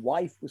as his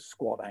wife was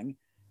squatting.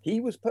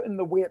 He was putting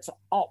the weights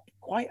up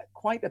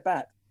quite a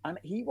bit. And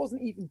he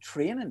wasn't even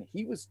training.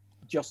 He was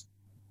just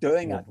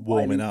doing it.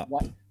 Warming up.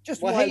 While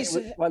he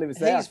was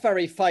there. He's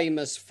very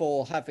famous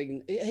for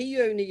he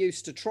only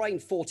used to train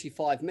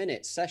 45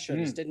 minute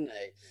sessions, didn't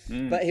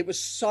he? But it was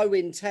so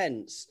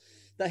intense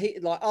that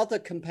other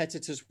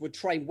competitors would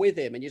train with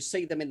him and you'd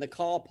see them in the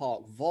car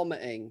park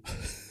vomiting.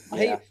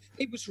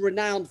 He was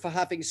renowned for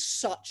having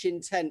such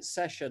intense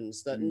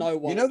sessions that no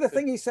one. You know the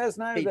thing he says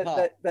now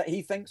that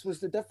he thinks was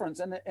the difference.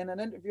 And in an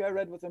interview I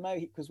read with him now,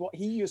 because what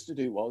he used to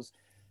do was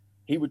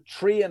he would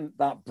train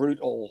that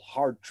brutal,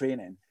 hard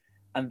training.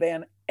 And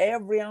then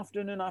every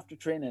afternoon after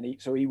training,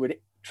 he would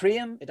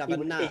train, he'd have a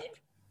nap.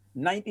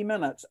 90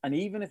 minutes. And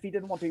even if he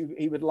didn't want to,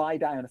 he would lie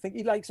down. I think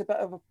he likes a bit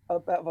of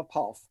a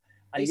puff.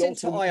 And he's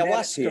into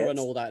ayahuasca and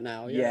all that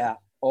now. Yeah,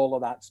 all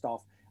of that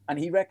stuff. And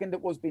he reckoned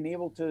it was being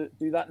able to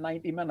do that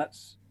 90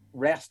 minutes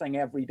resting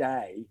every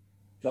day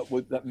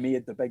that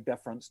made the big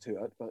difference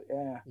to it. But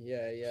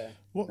yeah.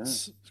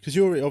 Because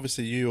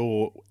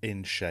you're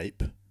in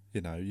shape.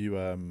 You know,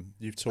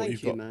 you've taught. Thank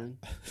you've you, got, man.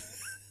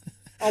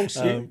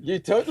 You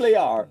totally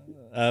are.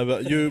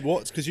 But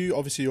because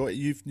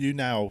you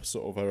now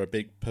sort of are a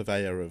big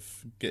purveyor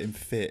of getting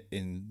fit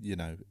in, you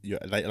know,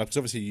 because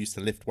obviously you used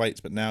to lift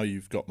weights, but now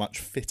you've got much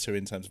fitter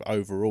in terms of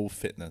overall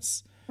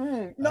fitness.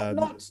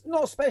 Not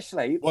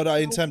especially. Well,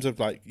 in terms of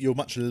like, you're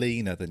much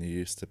leaner than you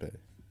used to be.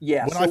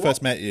 Yeah. When I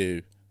first met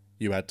you,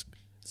 you had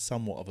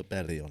somewhat of a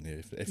belly on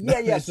you. Let's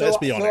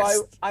be honest.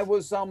 So I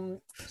was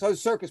a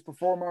circus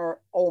performer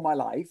all my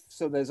life.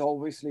 So there's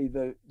obviously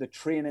the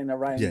training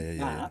around that.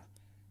 Yeah.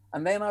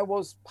 And then I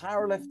was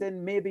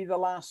powerlifting, maybe the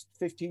last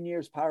 15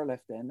 years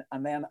powerlifting.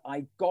 And then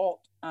I got,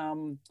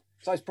 so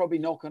I was probably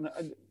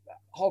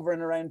hovering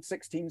around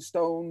 16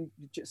 stone,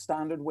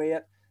 standard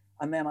weight.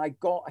 And then I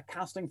got a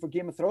casting for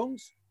Game of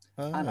Thrones.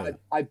 And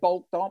I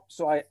bulked up.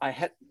 So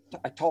I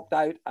topped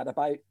out at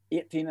about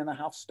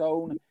 18.5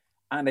 stone.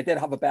 And I did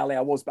have a belly. I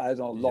was on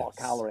a lot of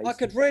calories. I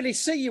could really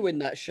see you in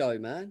that show,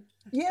 man.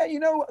 Yeah, you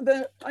know,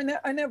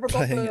 I never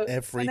got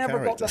I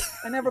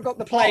never got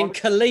the playing part.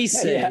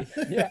 Khaleesi.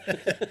 Yeah.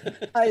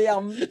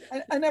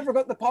 I never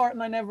got the part,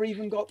 and I never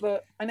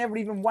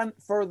even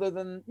went further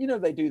than, you know,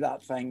 they do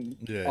that thing.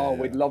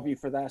 We'd love you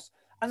for this.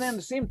 And then at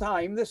the same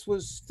time, this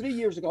was 3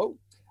 years ago.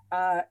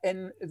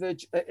 In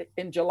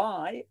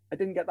July, I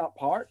didn't get that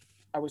part.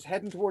 I was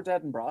heading towards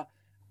Edinburgh,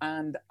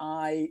 and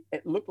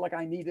it looked like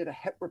I needed a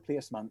hip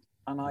replacement.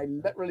 And I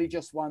literally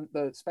just went.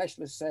 The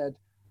specialist said,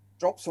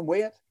 "Drop some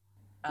weight,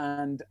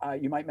 and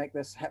you might make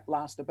this hip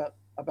last a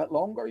bit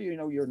longer. You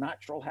know, your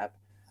natural hip."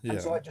 Yeah.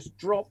 And so I just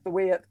dropped the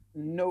weight,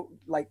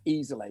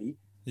 easily.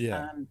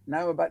 Yeah. And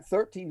now about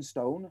 13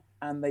 stone.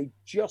 And they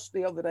just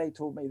the other day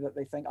told me that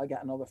they think I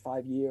get another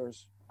 5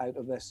 years out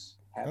of this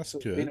hip. That's so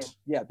good.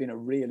 Been a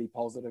really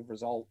positive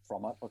result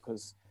from it,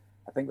 because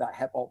I think that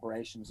hip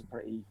operation is a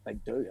pretty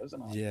big do,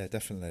 isn't it? Yeah,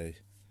 definitely.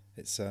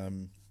 It's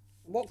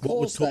What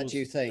caused that, do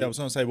you think? I was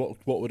going to say, what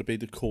would be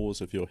the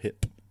cause of your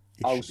hip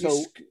issue? Oh,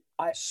 so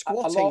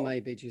squatting,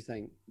 maybe, do you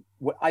think?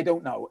 I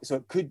don't know. So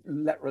it could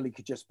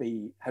just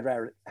be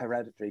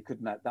hereditary,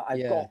 couldn't it? That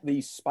I've got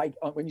these spike.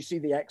 When you see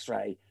the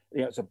X-ray,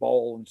 you know, it's a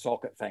ball and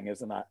socket thing,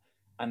 isn't it?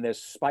 And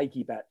there's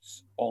spiky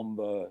bits on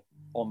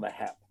the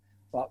hip.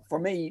 But for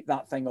me,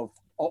 that thing of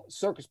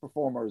circus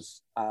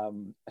performers,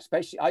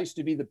 especially, I used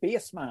to be the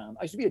bass man.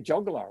 I used to be a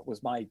juggler,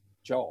 was my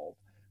job.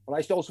 But I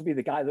used to also be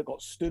the guy that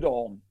got stood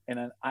on in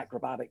an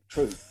acrobatic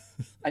troupe.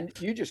 And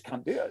you just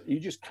can't do it. You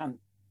just can't.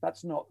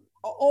 That's not.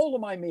 All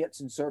of my mates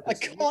in circus.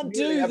 I can't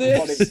do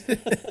this.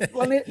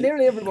 Well,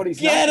 nearly everybody's.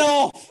 Get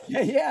off.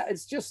 Yeah,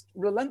 it's just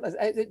relentless.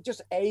 It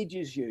just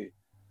ages you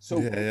so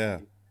quickly. Yeah.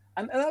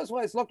 And that's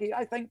why it's lucky.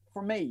 I think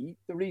for me,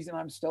 the reason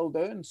I'm still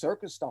doing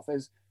circus stuff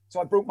is,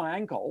 so I broke my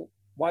ankle.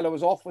 While I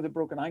was off with a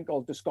broken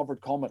ankle,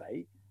 discovered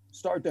comedy,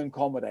 started doing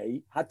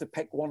comedy, had to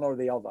pick one or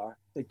the other,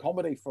 did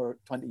comedy for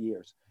 20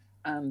 years.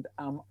 And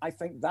I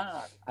think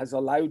that has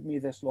allowed me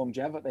this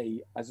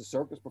longevity as a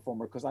circus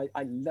performer, because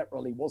I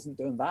literally wasn't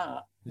doing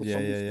that with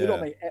somebody stood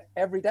on me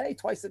every day,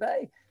 twice a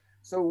day.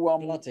 So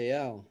bloody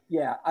hell.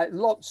 Yeah, a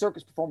lot of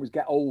circus performers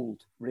get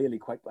old really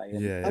quickly.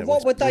 And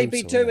what would they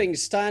be doing,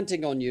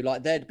 standing on you?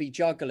 Like they'd be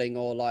juggling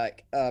or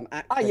like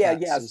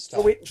acrobats and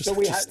stuff. So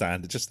we had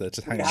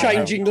hanging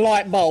changing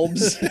light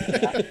bulbs.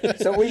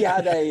 So we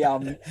had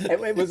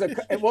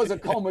it was a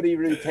comedy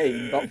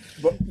routine,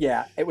 but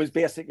yeah, it was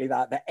basically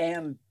that. The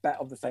end bit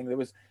of the thing,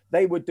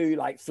 they would do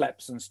like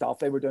flips and stuff.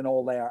 They were doing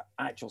all their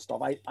actual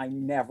stuff. I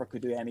never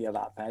could do any of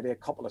that. I did a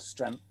couple of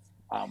strength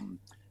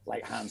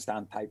like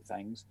handstand type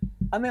things.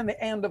 And then the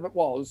end of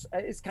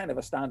it's kind of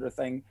a standard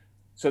thing.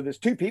 So there's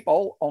two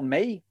people on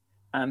me,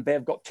 and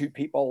they've got two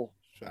people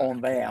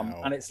on them,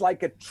 and it's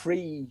like a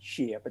tree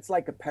shape. It's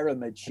like a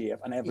pyramid shape,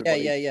 and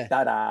everybody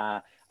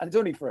da-da. And it's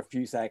only for a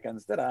few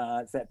seconds. Ta-da!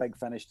 It's that big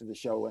finish to the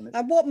show.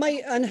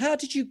 And how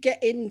did you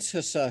get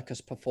into circus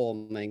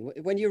performing?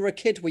 When you were a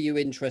kid, were you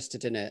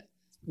interested in it?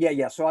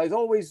 Yeah. So I was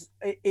always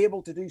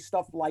able to do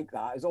stuff like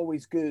that. I was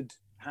always good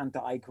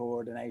hand-to-eye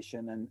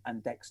coordination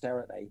and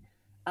dexterity.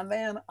 And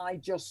then I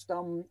was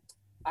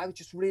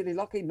just really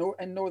lucky.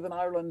 In Northern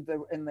Ireland,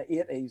 in the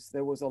 80s,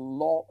 there was a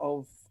lot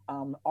of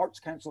Arts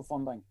Council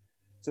funding.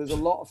 So there's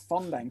a lot of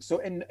funding. So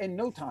in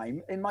no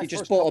time, in my you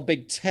just bought a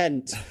big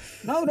tent.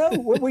 No,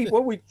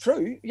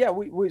 true. Yeah,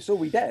 we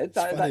did.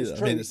 That's true.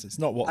 I mean, it's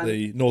not what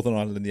the Northern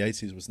Ireland in the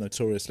 80s was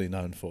notoriously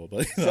known for,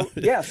 but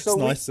it's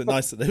nice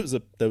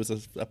that there was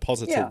a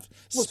positive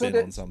spin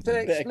on something.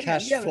 A bit of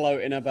cash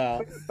floating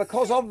about.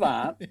 Because of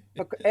that,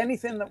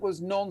 anything that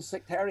was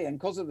non-sectarian,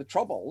 because of the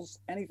Troubles,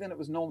 anything that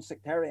was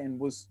non-sectarian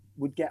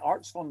would get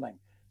arts funding.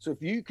 So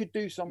if you could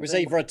do something, it was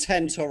either a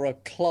tent or a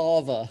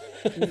clava.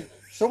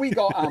 So we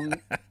got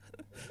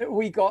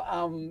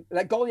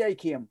like Gaulier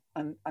came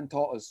and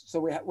taught us. So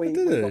we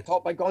got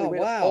taught by Gaulier. We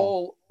had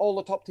all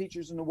the top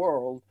teachers in the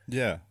world.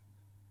 Yeah.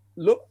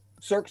 Look,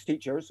 circus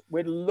teachers. We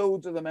had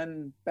loads of them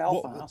in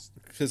Belfast.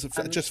 Because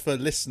just for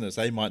listeners,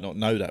 they might not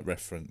know that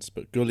reference,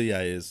 but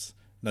Gaulier is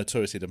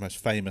notoriously the most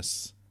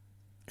famous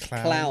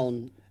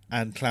clown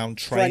and clown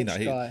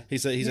trainer.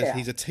 He's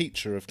a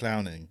teacher of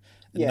clowning.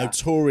 And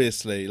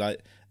notoriously,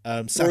 like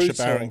Sacha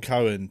Baron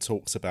Cohen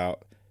talks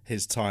about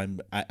his time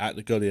at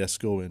the Gaulier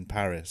School in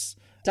Paris.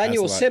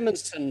 Daniel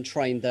Simonson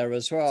trained there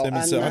as well.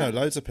 I know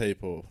loads of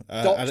people.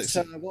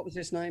 What was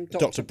his name?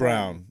 Dr.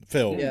 Brown.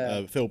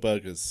 Phil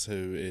Burgers,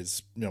 who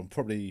is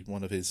probably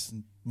one of his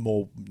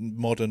more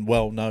modern,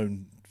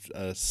 well-known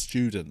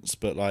students,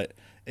 but like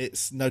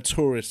it's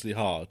notoriously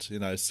hard.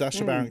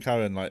 Sacha Baron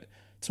Cohen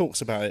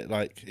talks about it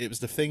like it was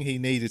the thing he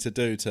needed to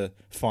do to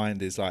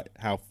find his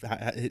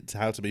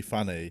how to be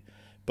funny,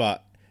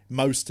 but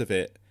most of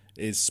it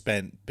is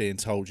spent being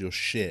told you're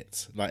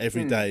shit. Like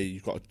every day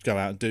you've got to go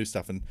out and do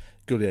stuff, and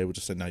Gaulier would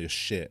just say, "No, you're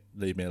shit.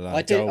 Leave me alone."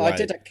 I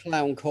did a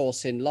clown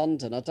course in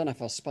London. I don't know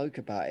if I spoke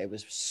about it. It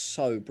was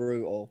so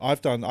brutal. I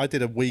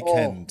did a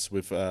weekend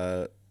with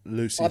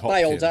Lucy Hopkins.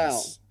 I bailed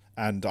out,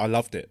 and I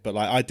loved it. But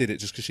I did it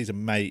just because she's a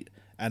mate,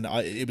 and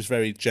it was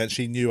very.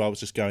 She knew I was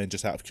just going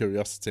just out of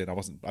curiosity, and I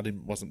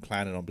wasn't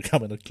planning on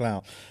becoming a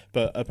clown.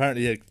 But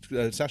apparently,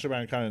 Sacha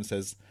Baron Cohen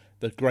says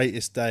the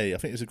greatest day, I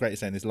think it was the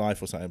greatest day in his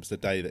life or something, was the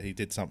day that he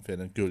did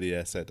something and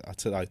Gaulier said,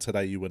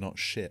 today you were not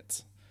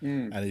shit.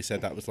 And he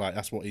said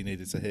that's what he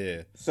needed to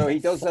hear. So he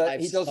does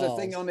a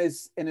thing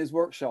in his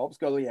workshops,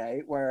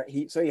 Gaulier, where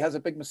he has a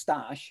big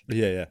moustache.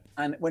 Yeah.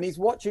 And when he's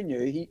watching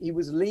you, he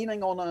was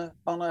leaning on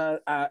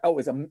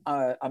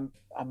a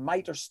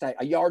miter stake,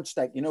 a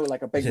yardstick,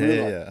 like a big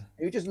ruler. Yeah.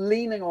 He was just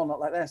leaning on it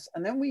like this.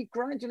 And then we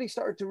gradually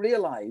started to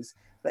realize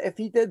that if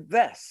he did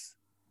this,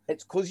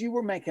 it's because you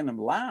were making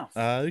him laugh.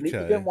 Okay. You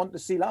didn't want to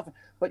see laughing.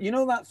 But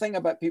that thing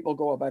about people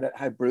go about it,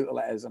 how brutal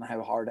it is and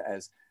how hard it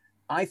is.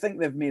 I think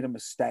they've made a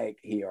mistake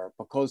here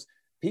because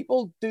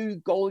people do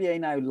Gaulier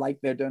now like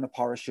they're doing a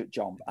parachute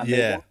jump.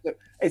 And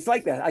it's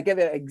like this. I give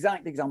you an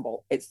exact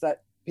example. It's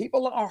that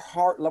people that are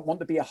hard, want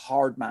to be a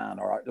hard man,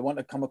 or they want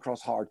to come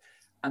across hard,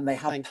 and they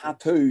have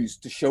tattoos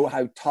to show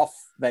how tough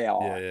they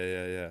are.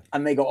 Yeah.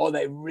 And they go, oh,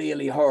 they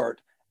really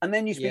hurt. And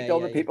then you speak to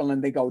other people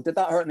and they go, did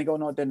that hurt? And they go,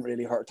 no, it didn't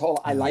really hurt at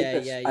all. I like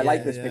this. I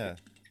like this. Yeah.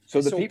 So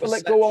it's the people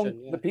that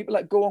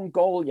go on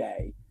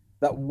Gaulier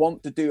that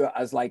want to do it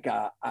as like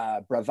a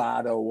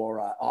bravado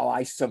or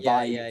I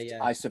survived.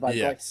 I survived.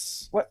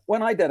 Yes.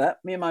 When I did it,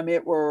 me and my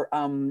mate were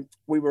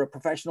we were a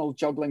professional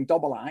juggling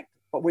double act,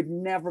 but we'd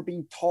never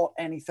been taught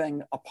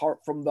anything apart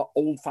from the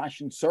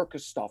old-fashioned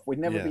circus stuff. We'd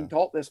never been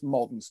taught this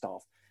modern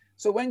stuff.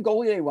 So when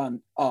Gaulier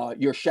went,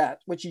 you're shit,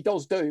 which he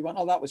does do, he went,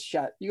 oh, that was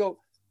shit. You go,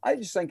 I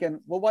was just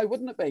thinking, well, why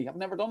wouldn't it be? I've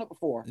never done it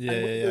before.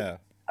 Yeah.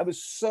 I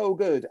was so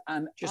good,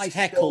 and just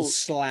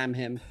slam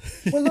him.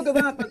 Well, look at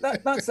that. But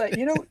that's it.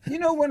 You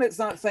know when it's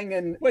that thing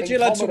in. Would you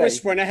like to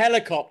whisper in a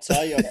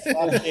helicopter? You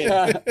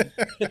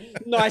fucking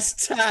nice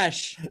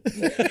tash.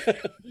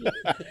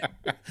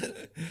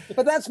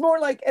 But that's more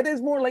like it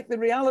is more like the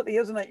reality,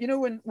 isn't it?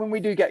 When we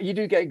do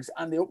gigs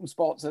and the open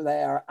spots are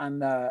there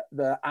and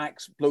the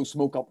acts blow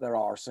smoke up their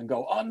arse and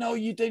go, oh no,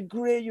 you did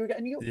great. You were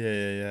getting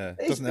yeah.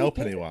 It doesn't help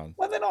anyone.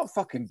 Well, they're not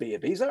fucking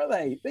babies, are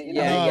they?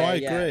 I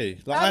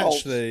agree.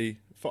 Actually.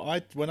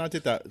 When I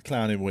did that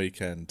clowning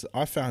weekend,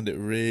 I found it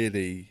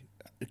really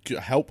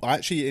I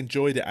actually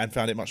enjoyed it and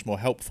found it much more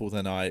helpful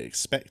than I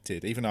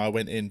expected. Even though I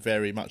went in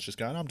very much just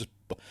going, I've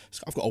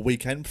got a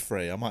weekend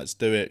free. I might just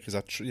do it because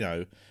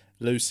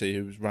Lucy,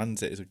 who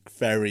runs it,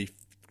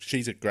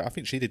 she's a great. I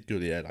think she did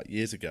Gaulier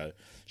years ago.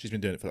 She's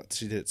been doing it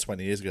she did it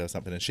 20 years ago or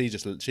something, and she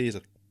is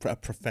a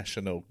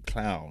professional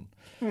clown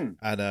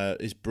and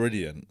is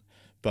brilliant.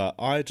 But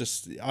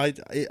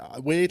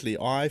weirdly,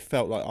 I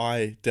felt like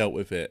I dealt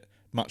with it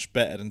much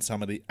better than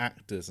some of the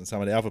actors and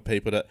some of the other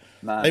people that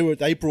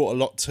they brought a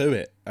lot to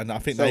it, and I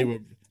think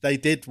they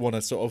did want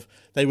to sort of,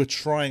 they were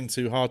trying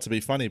too hard to be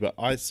funny, but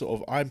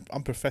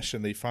I'm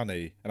professionally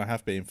funny, and I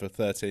have been for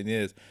 13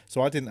 years.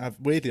 So I didn't have,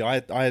 weirdly, I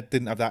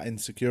didn't have that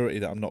insecurity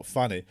that I'm not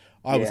funny.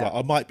 I was like,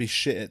 I might be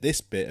shit at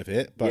this bit of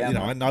it, but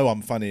I know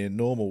I'm funny in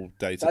normal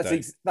day to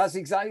day. That's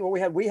exactly what we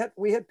had.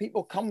 We had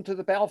people come to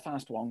the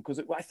Belfast one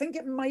because I think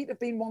it might have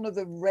been one of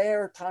the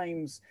rare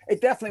times.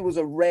 It definitely was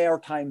a rare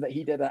time that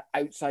he did it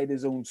outside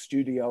his own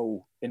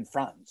studio in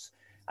France.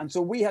 And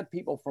so we had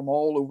people from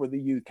all over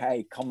the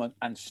UK come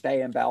and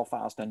stay in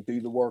Belfast and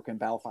do the work in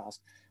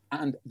Belfast.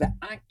 And the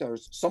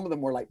actors, some of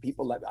them were like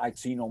people that I'd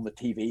seen on the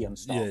TV and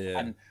stuff.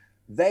 And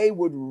they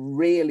would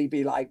really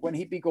be like, when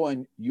he'd be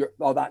going,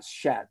 that's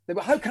shit. They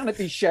were, how can it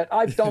be shit?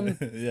 I've done.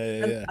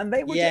 And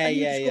they were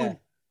going,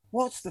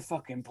 what's the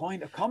fucking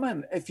point of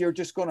coming if you're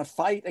just going to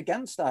fight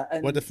against that?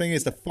 And well, the thing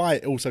is, the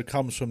fight also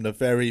comes from the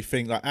very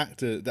thing, like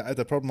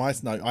the problem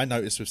I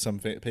noticed with some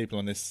people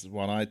on this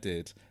one I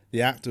did,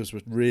 the actors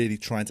were really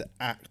trying to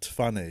act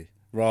funny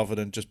rather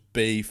than just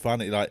be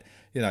funny. Like,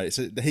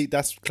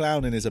 that's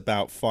clowning is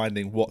about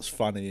finding what's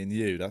funny in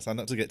you. That's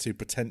not to get too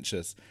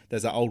pretentious.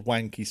 There's that old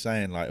wanky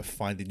saying like of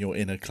finding your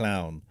inner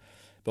clown,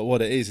 but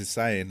what it is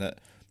saying that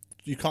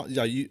you can't.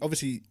 You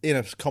obviously in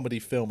a comedy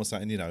film or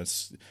something.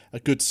 A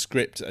good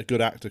script, a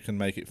good actor can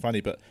make it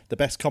funny, but the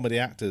best comedy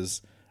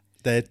actors,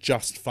 they're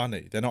just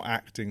funny. They're not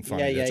acting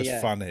funny. They're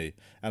just funny.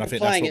 And I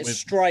think playing that's it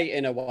straight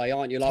in a way,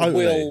 aren't you? Like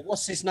totally. Will,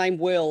 what's his name?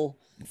 Will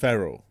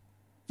Ferrell.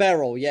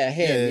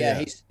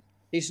 Him.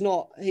 He's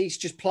not. He's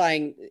just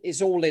playing.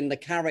 It's all in the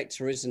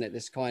character, isn't it?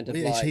 This kind of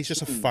like. He's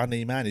just a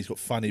funny man. He's got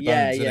funny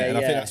bones, isn't it? And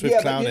I think that's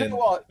with clowning. But you know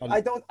what?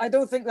 I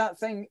don't think that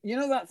thing. You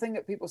know that thing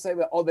that people say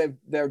that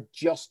they're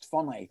just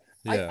funny.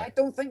 Yeah. I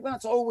don't think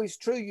that's always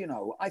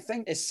true. I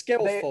think it's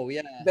skillful.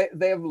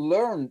 They have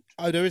learned.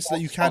 Oh, there is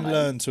that you can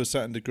learn to a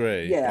certain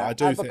degree. Yeah, I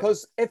do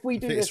because if we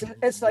do this,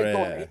 it's like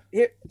going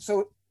here.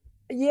 So,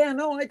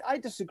 I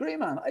disagree,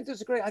 man. I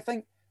disagree. I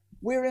think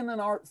we're in an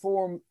art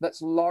form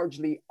that's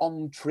largely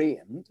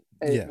untrained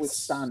with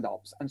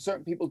stand-ups, and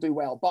certain people do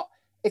well. But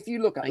if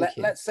you look at,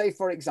 let's say,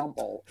 for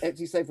example,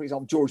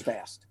 George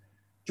Best,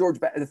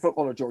 the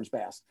footballer George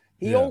Best,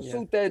 he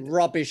also did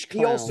rubbish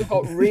clown. He also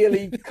got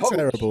really coached.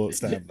 Terrible at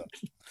stand-up.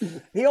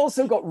 He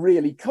also got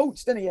really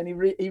coached, didn't he? And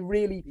he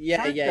really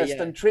practiced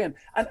and trained.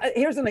 And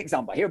here's an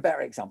example. A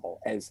better example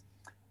is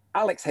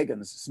Alex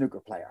Higgins, snooker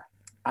player.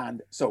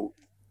 And so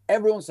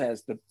everyone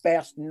says the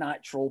best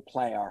natural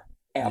player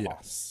ever.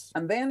 Yes.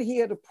 And then he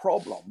had a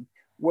problem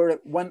where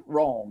it went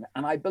wrong.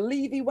 And I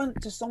believe he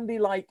went to somebody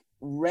like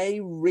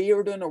Ray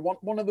Reardon or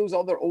one of those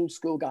other old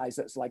school guys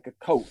that's like a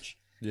coach.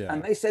 Yeah.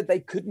 And they said they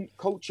couldn't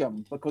coach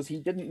him because he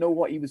didn't know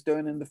what he was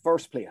doing in the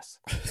first place.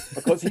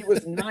 Because he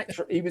was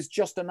natural. He was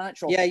just a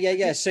natural.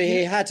 Yeah. So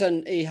he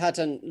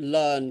hadn't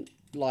learned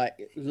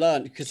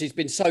because he's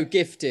been so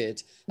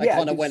gifted. I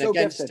kind of went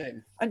against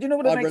him. And you know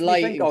what it makes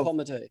me think of?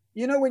 Comedy.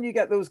 You know when you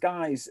get those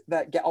guys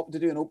that get up to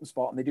do an open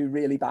spot and they do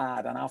really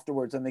bad, and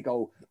afterwards and they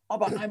go, "Oh,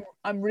 but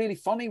I'm really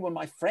funny with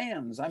my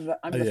friends. I'm the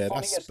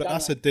funniest." But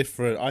that's a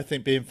different. I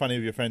think being funny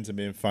with your friends and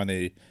being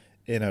funny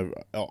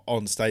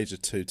on stage are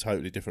two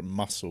totally different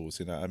muscles.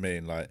 You know what I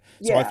mean? Like,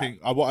 so I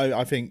think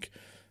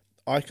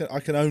I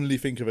can only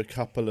think of a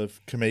couple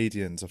of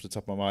comedians off the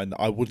top of my mind that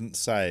I wouldn't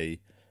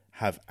say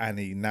have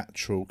any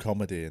natural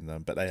comedy in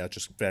them, but they are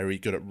just very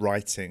good at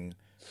writing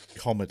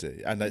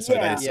comedy, and their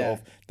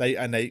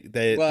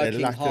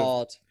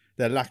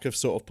lack of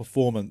sort of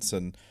performance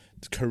and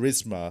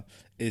charisma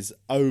is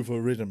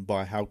overridden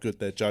by how good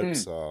their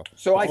jokes are.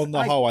 So on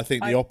the whole, I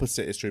think the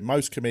opposite is true.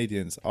 Most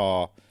comedians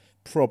are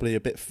probably a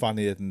bit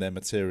funnier than their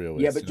material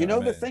is. Yeah, but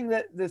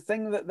the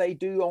thing that they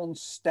do on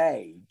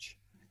stage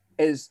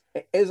is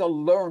a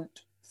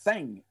learnt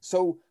thing.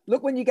 So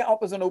look, when you get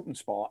up as an open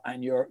spot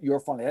and you're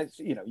funny,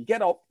 you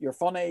get up, you're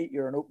funny,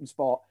 you're an open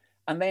spot,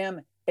 and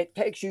then it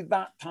takes you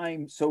that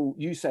time. So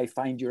you say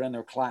find your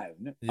inner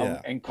clown.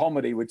 In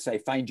comedy would say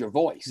find your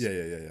voice.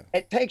 Yeah.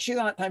 It takes you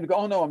that time to go,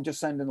 oh no, I'm just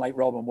sounding like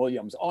Robin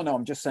Williams. Oh no,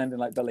 I'm just sounding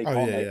like Billy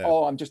Connolly.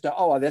 Oh, I'm just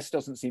this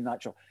doesn't seem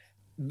natural.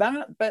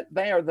 That bit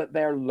there that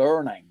they're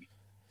learning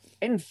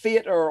in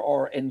theater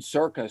or in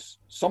circus,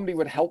 somebody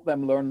would help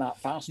them learn that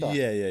faster.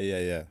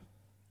 Yeah.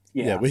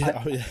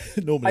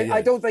 Normally,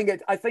 I don't think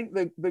it. I think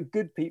the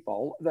good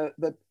people,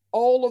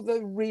 all of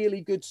the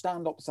really good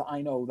stand-ups that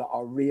I know that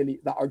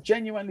are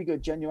genuinely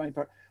good,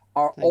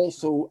 are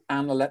also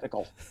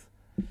analytical.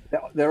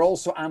 They're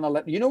also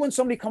analytical. You know, when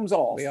somebody comes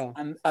off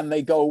and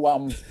they go,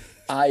 when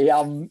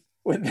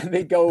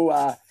they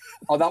go,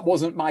 oh, that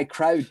wasn't my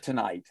crowd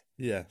tonight.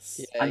 Yes.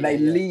 And they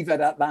leave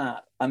it at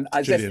that. And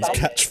as Julian's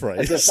catchphrase.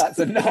 As if that's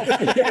enough.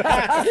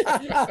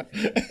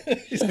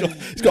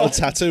 he's got a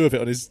tattoo of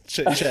it on his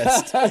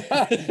chest.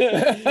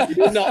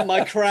 You're not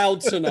my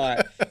crowd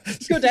tonight.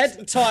 It's a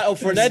good title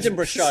for an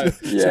Edinburgh show.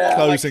 Yeah.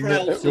 Closing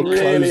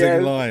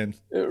line.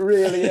 It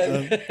really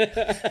is.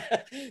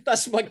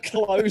 That's my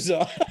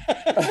closer.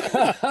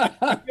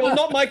 You're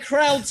not my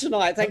crowd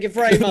tonight. Thank you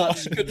very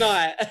much. Good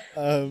night.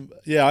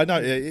 I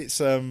know.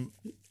 It's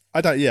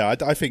I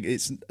think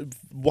it's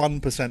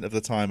 1% of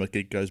the time a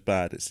gig goes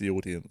bad, it's the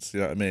audience.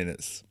 You know what I mean?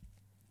 It's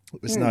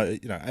There's no,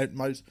 you know, at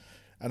most,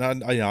 and I,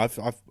 you know,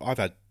 I've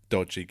had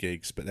dodgy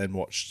gigs, but then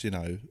watched, you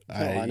know,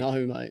 I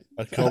know, mate.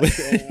 a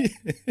comedy.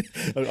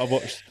 I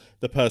watched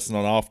the person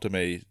on after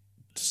me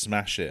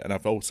smash it, and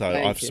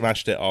I've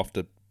smashed it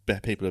after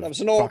people have. That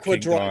was an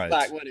awkward drive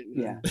back, wasn't it?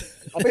 Yeah,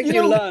 I think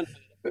you learn.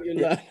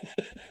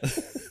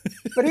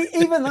 But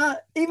even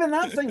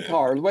that thing,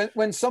 Carl,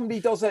 when somebody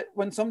does it,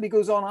 when somebody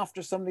goes on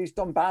after somebody's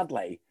done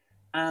badly,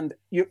 and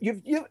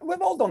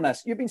we've all done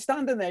this. You've been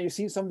standing there, you've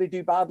seen somebody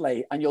do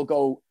badly, and you'll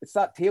go, "It's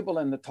that table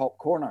in the top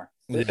corner.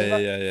 Is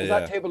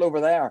that table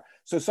over there?"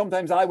 So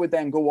sometimes I would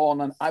then go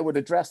on and I would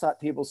address that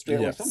table straight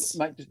away.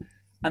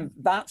 And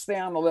that's the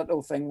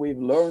analytical thing we've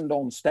learned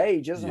on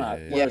stage, isn't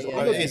it? Whereas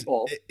other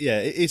people,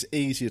 it is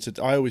easier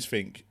to. I always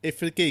think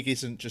if a gig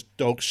isn't just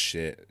dog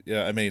shit, you know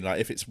what I mean? Like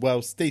if it's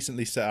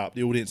decently set up,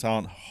 the audience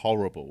aren't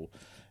horrible.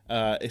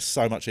 It's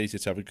so much easier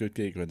to have a good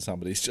gig when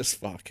somebody's just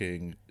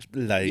fucking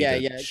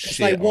laid. Because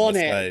they want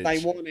it. They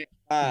want it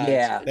bad.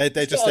 Yeah,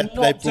 they just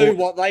do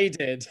what they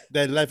did.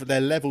 Their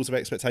levels of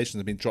expectations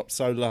have been dropped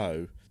so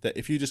low that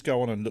if you just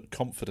go on and look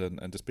confident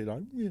and just be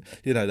like,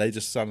 you know, they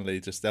just suddenly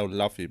they'll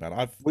love you,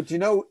 man. But you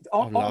know,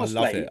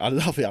 honestly, I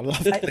love it. I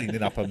love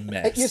cleaning up a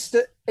mess.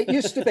 It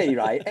used to be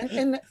right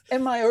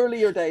in my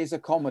earlier days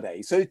of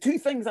comedy. So two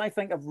things I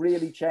think have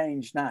really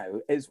changed now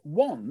is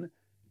one,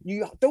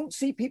 you don't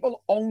see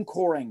people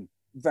encoring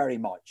very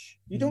much.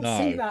 You don't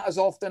see that as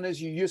often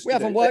as you used to. We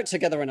haven't worked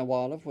together in a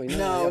while, have we?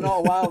 No, not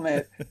a while,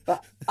 mate.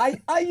 But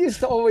I used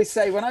to always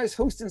say, when I was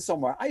hosting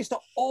somewhere, I used to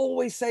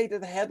always say to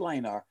the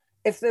headliner,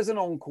 if there's an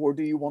encore,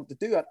 do you want to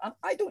do it? And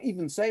I don't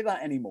even say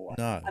that anymore.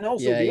 No. And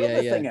also the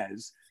other thing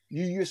is,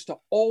 you used to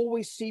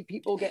always see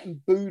people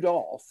getting booed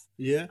off.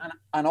 Yeah.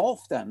 And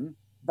often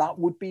that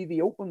would be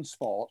the open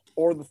spot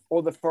or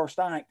the first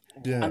act.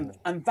 Yeah.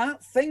 And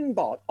that thing,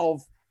 but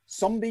of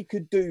somebody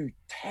could do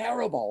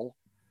terrible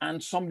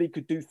and somebody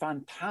could do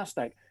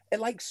fantastic. It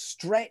like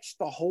stretched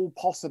the whole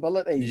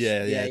possibilities.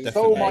 Yeah,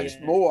 so much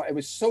more. It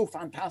was so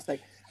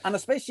fantastic. And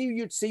especially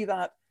you'd see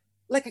that,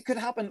 like it could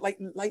happen, like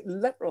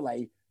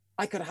literally,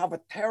 I could have a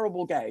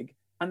terrible gig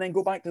and then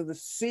go back to the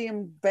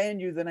same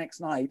venue the next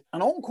night,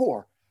 an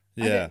encore.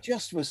 Yeah. And it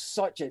just was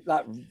such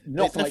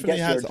nothing like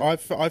gets your...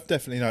 I've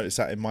definitely noticed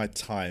that in my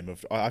time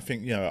I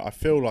think, you know, I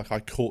feel like I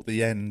caught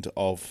the end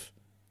of,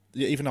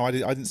 even though I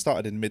didn't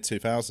start in the mid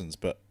 2000s,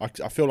 but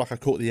I feel like I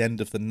caught the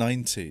end of the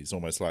 90s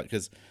almost, like,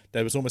 because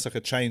there was almost like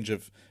a change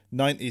of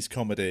 90s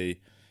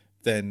comedy.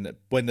 Then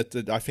when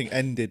I think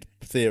ended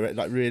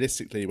like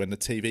realistically when the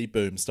TV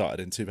boom started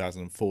in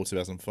 2004,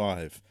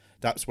 2005,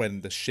 that's when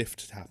the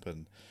shift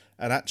happened.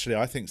 And actually,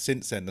 I think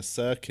since then the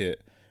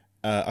circuit,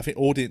 I think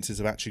audiences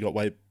have actually got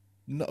way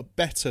not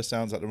better,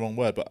 sounds like the wrong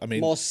word, but I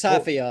mean more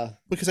savvier,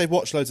 because they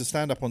watch loads of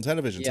stand-up on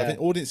television. So I Yeah.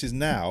 think audiences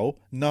now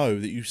know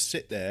that you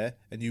sit there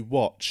and you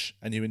watch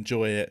and you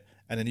enjoy it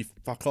and then you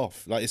fuck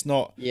off. Like it's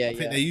not. I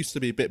think there used to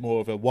be a bit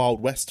more of a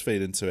Wild West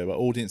feeling to it, but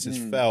audiences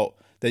felt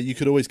that you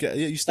could always get.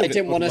 You still they get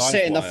didn't want to live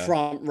sit in the wire.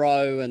 front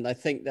row, and they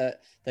think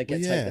that they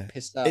get taken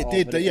pissed out. It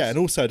did, of, and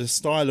also the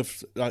style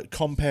of like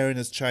comparing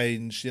has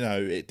changed. You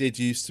know, it did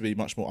used to be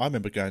much more. I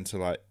remember going to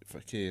like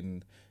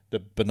fucking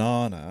the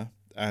Banana,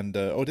 and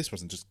this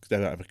wasn't just they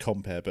don't have a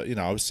compare, but you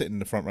know, I was sitting in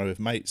the front row with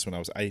mates when I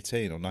was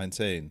 18 or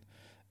 19,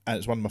 and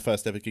it's one of my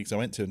first ever gigs I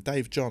went to, and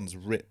Dave Johns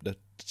ripped the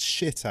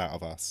shit out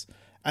of us.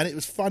 And it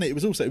was funny. It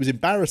was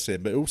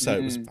embarrassing, but also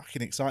it was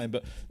fucking exciting.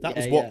 But that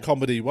was what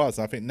comedy was.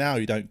 And I think now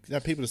you don't. You know,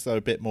 people are so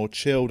a bit more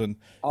chilled, and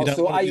you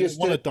don't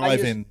want to dive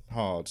in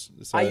hard.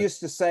 So. I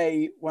used to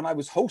say when I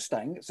was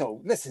hosting.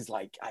 So this is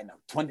like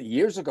 20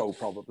 years ago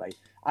probably.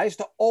 I used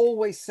to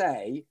always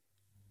say,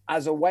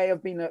 as a way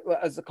of being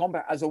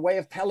as a way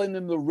of telling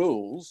them the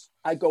rules.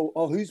 I go,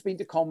 "Oh, who's been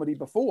to comedy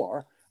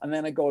before?" And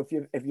then I go, "If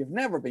you've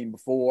never been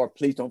before,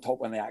 please don't talk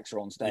when the acts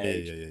are on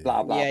stage."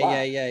 Blah blah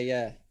blah.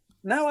 Yeah.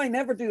 Now I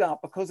never do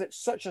that because it's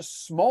such a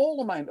small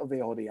amount of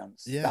the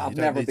audience that have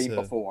never been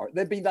before.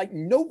 They'd be like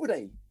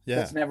nobody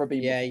that's never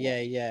been before.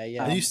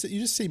 Yeah. And you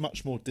just see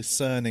much more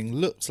discerning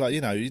looks. Like,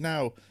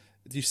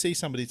 you see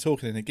somebody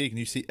talking in a gig and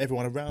you see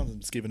everyone around them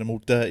just giving them all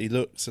dirty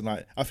looks. And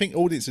like, I think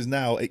audiences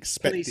now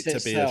expect it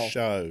to be a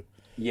show.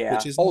 Yeah.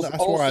 Which is, that's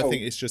why I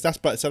think it's just,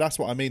 that's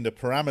what I mean. The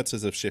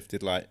parameters have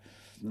shifted. Like,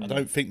 I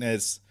don't think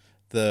there's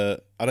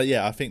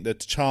I think the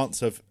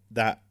chance of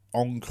that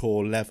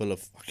encore level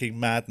of fucking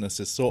madness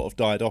has sort of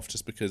died off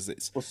just because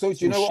it's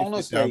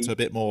honestly down to a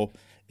bit more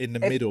in the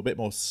middle, a bit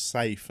more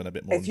safe and a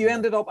bit more. If you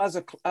ended up as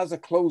a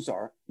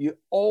closer, you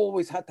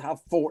always had to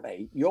have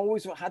 40. You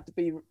always had to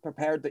be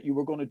prepared that you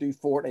were going to do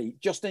 40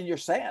 just in your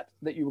set,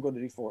 that you were going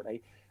to do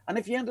 40. And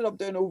if you ended up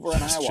doing over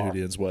an hour,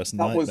 Julian's worst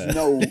nightmare.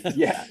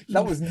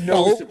 That was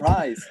no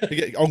surprise. You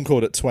get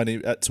encored at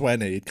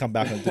 20, he'd come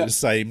back and do the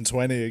same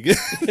 20 again.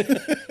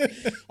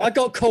 I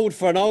got called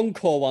for an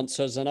encore once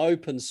as an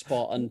open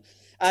spot, and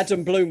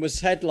Adam Bloom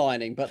was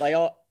headlining, but I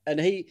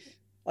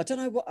don't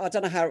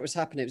know how it was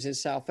happening. It was in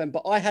Southend,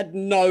 but I had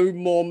no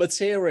more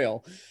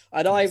material,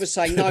 and I was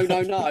saying no,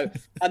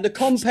 and the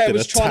compere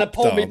was trying to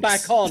pull me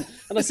back on,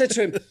 and I said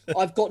to him,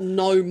 "I've got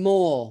no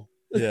more."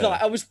 Yeah.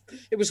 Like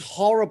it was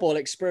horrible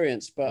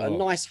experience, but a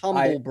nice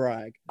humble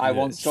brag. I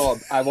once saw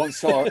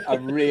a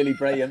really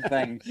brilliant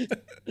thing.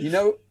 You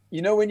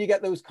know when you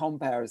get those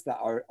compares that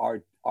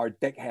are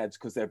dickheads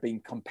because they're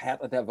being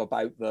competitive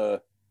about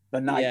the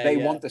night, they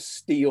want to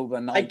steal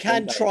the night. They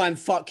can try and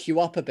fuck you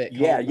up a bit.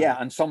 Yeah,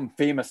 and some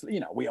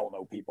famously, we all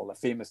know people that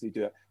famously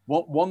do it.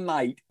 One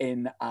night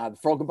in the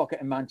Frog and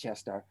Bucket in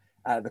Manchester,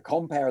 the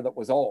compare that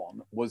was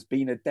on was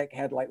being a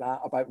dickhead like that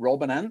about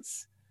Robin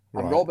Ince.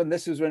 And Robin,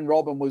 this was when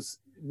Robin was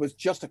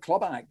just a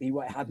club act. He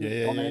hadn't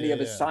done any of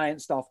his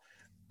science stuff.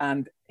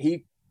 And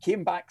he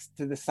came back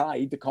to the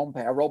side to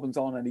compare. Robin's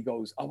on and he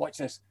goes, "Oh, watch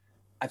this.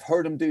 I've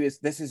heard him do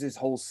this is his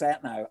whole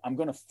set now. I'm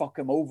going to fuck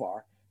him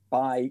over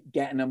by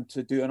getting him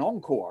to do an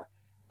encore."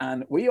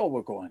 And we all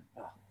were going,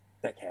 "Oh,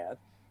 dickhead."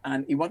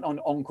 And he went on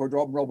encore,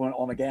 Robin went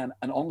on again.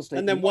 And honestly,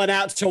 and then went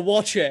out to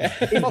watch it.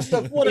 He must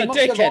have, what a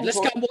dickhead. Let's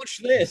go and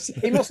watch this.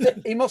 He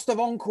must have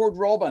encored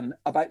Robin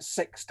about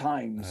 6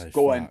 times,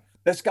 going,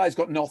 "This guy's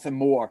got nothing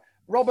more."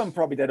 Robin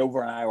probably did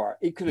over an hour.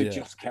 He could have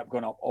just kept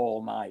going up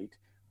all night.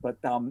 But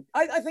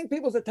I think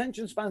people's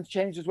attention spans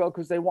change as well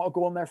because they want to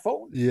go on their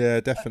phone. Yeah,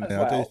 definitely.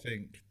 I do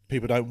think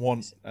people don't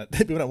want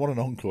an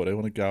encore. They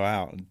want to go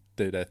out and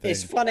do their thing.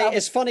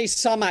 It's funny.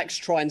 Some acts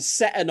try and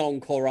set an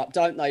encore up,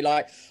 don't they?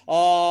 Like,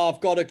 "Oh, I've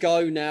got to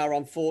go now,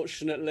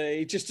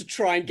 unfortunately," just to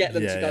try and get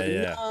them to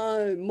go.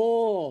 No,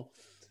 more.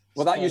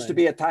 Well, that used to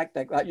be a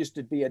tactic. That used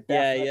to be a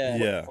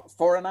definite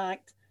for an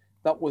act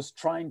that was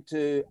trying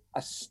to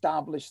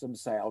establish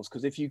themselves.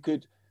 Because if you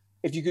could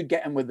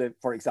get in with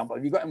for example,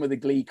 if you got in with a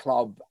Glee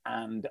club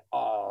and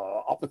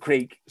up the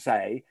creek,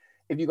 say,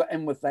 if you got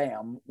in with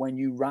them, when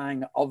you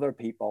rang other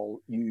people,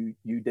 you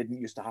didn't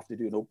used to have to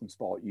do an open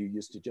spot. You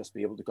used to just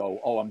be able to go,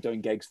 "Oh, I'm doing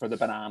gigs for the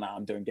Banana.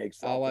 I'm doing gigs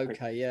for." Oh,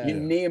 okay, yeah. You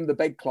name the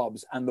big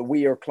clubs, and the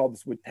weird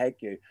clubs would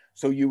take you.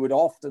 So you would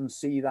often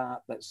see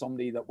that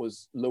somebody that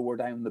was lower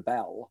down the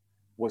bell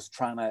was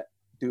trying to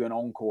do an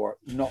encore,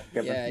 not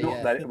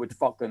that it would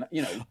fucking,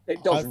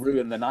 it does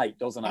ruin the night,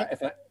 doesn't it?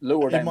 If it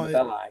lower down the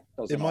bell act,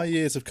 doesn't it? In my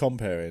years of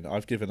comparing,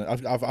 I've given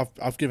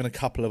a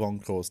couple of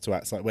encores to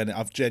acts like when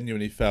I've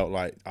genuinely felt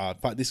like, in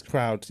fact, this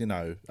crowd,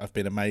 have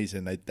been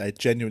amazing. They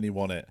genuinely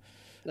want it.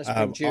 Let's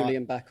bring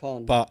Julian back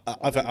on. But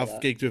I've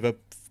gigged with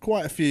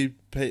quite a few.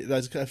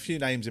 There's a few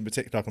names in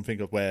particular I can think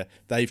of where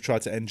they've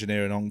tried to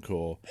engineer an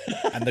encore,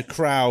 and the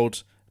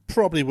crowd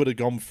probably would have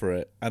gone for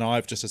it, and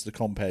I've just, as the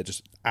compare,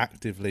 just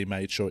actively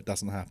made sure it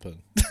doesn't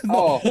happen.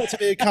 not to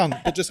be a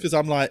cunt, but just because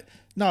I'm like,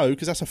 no,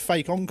 because that's a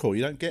fake encore.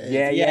 You don't get it.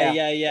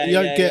 Yeah. You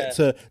don't get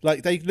to,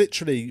 like, they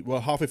literally were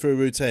halfway through a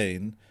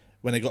routine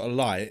when they got a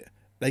light.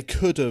 They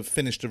could have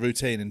finished the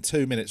routine in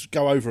 2 minutes,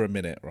 go over a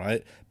minute,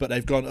 right? But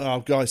they've gone,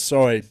 "Oh, guys,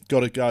 sorry, got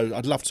to go.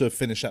 I'd love to have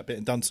finished that bit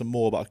and done some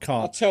more, but I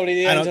can't." I'll tell you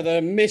the end of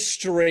the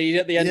mystery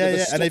at the end of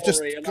the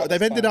story. And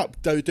they've ended up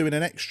doing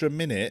an extra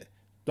minute,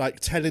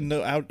 like telling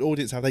the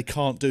audience how they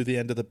can't do the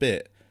end of the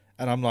bit.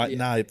 And I'm like,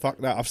 "No, fuck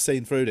that. I've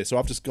seen through this." So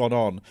I've just gone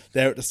on.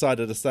 They're at the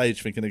side of the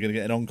stage thinking they're going to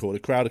get an encore. The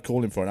crowd are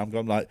calling for it. I'm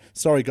going like,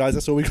 "Sorry, guys,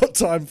 that's all we got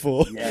time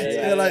for." See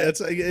you later.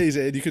 Take it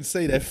easy. And you can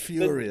see they're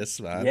furious,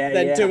 man.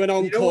 Then do an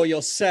encore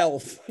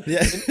yourself.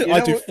 Yeah, I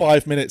do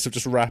 5 minutes of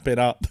just wrapping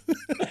up.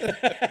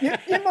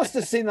 you must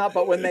have seen that,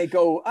 but when they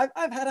go,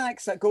 I've had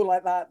acts that go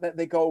like that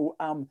they go,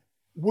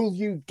 "Will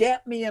you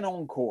get me an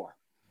encore?"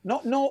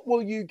 Not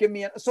will you give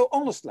me So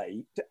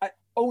honestly,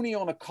 only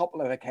on a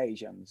couple of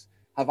occasions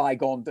have I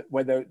gone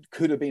where there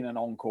could have been an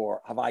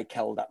encore, have I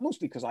killed that,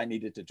 mostly because I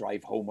needed to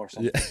drive home or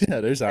something.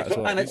 Yeah, there's that as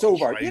well. And it's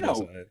over,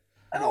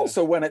 and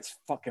also when it's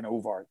fucking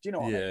over, do you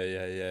know what I mean?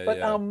 Yeah.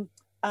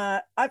 But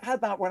I've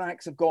had that when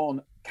acts have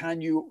gone,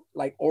 "Can you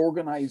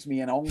organize me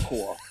an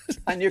encore?"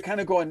 And you're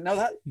kind of going,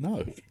 no.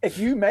 If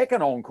you make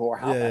an encore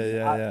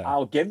happen,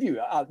 I'll give you,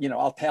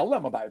 I'll tell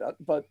them about it.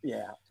 But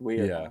it's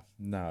weird. Yeah,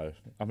 no.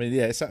 I mean,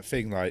 it's that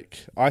thing.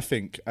 Like, I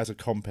think as a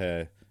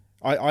compare,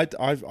 I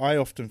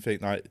often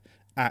think like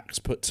acts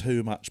put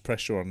too much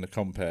pressure on the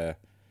compare.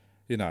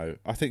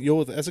 I think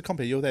as a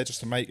compare, you're there just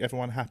to make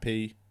everyone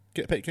happy,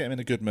 get them in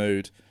a good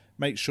mood,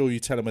 make sure you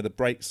tell them where the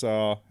breaks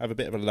are, have a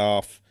bit of a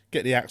laugh,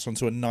 get the acts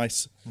onto a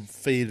nice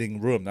feeling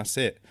room. That's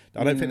it.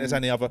 I don't think there's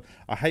any other.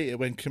 I hate it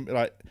when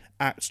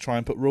acts try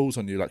and put rules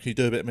on you. Like, "You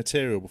do a bit of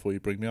material before you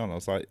bring me on." I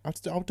was like,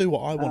 I'll do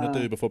what I want to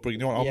do before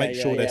bringing you on. I'll make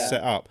sure they're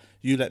set up.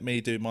 You let me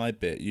do my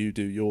bit. You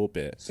do your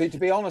bit. See, to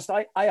be honest,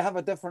 I have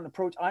a different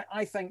approach.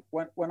 I think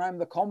when I'm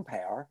the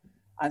compare,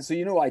 and so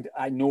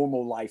I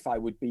normal life I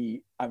would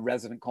be a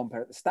resident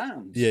compare at the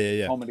Stands,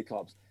 comedy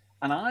clubs,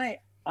 and I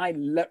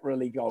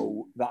literally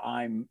go that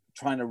I'm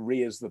trying to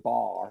raise the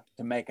bar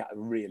to make it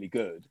really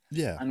good.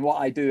 Yeah. And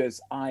what I do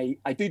is I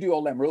do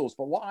all them rules,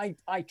 but what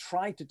I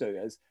try to do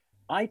is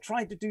I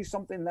try to do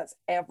something that's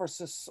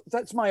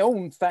that's my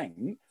own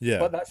thing,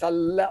 but that's a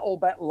little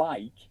bit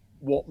like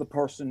what the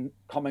person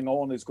coming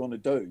on is going to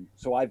do.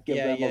 So I've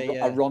given them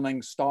a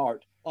running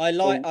start. I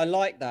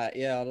like that.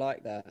 Yeah, I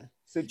like that.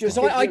 So just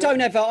I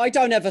don't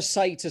ever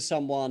say to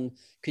someone,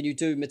 "Can you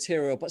do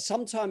material?" But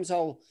sometimes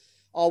I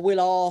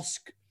will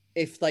ask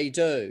if they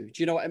do.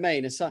 Do you know what I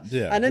mean?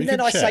 And then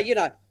I say,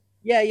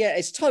 Yeah,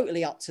 it's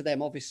totally up to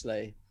them,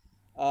 obviously.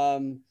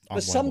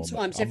 But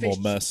sometimes I'm more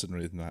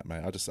mercenary than that,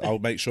 mate. I'll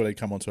make sure they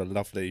come onto a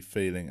lovely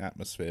feeling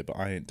atmosphere, but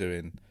I ain't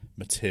doing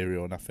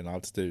material or nothing.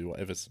 I'll just do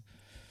whatever's.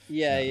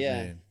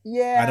 Yeah.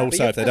 And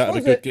also, if they don't have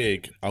a good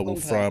gig, I will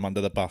throw them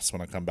under the bus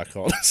when I come back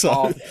on.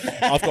 So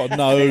I've got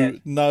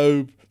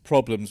no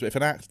problems. If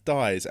an act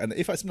dies, and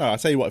if I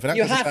tell you what, if an act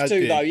you have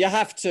to though, you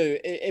have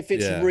to. If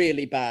it's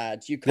really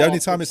bad, you can't. The only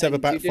time it's ever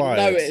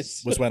backfired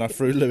was when I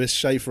threw Lewis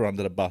Schaefer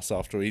under the bus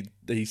after he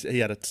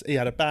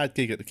had a bad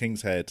gig at the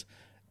King's Head,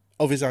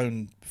 of his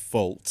own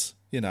fault.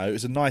 You know, it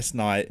was a nice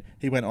night.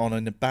 He went on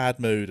in a bad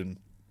mood and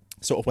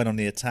sort of went on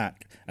the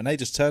attack, and they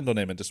just turned on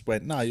him and just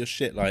went, "No, you're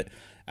shit." Like,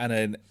 and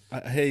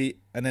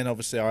then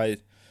obviously I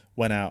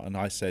went out and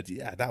I said,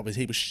 "Yeah,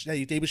 he was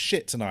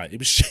shit tonight. He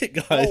was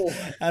shit, guys."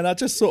 And I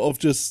just sort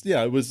of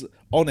was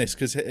honest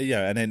because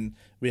and then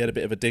we had a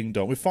bit of a ding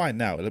dong. We're fine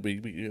now. We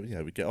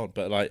get on,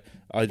 but like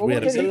we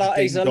had a bit of a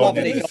ding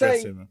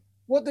dong.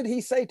 What did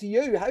he say to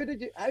you? How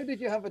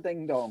did you have a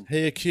ding dong?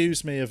 He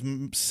accused me of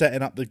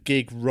setting up the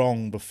gig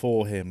wrong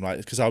before him, like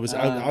because I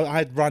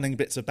had running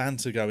bits of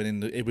banter going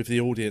in with the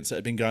audience that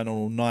had been going on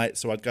all night.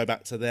 So I'd go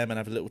back to them and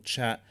have a little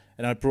chat,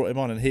 and I brought him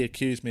on, and he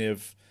accused me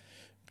of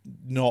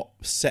not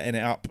setting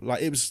it up.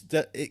 Like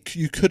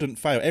you couldn't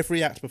fail.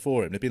 Every act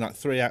before him, there'd been like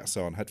 3 acts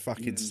on, had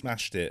fucking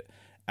smashed it,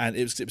 and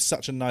it was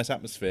such a nice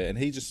atmosphere, and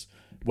he just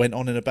went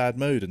on in a bad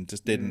mood and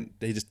just didn't.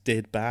 He just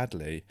did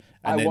badly.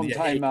 And then he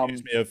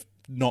accused me of.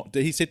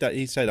 He said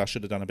I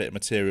should have done a bit of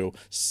material,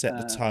 set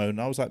the tone.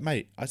 I was like,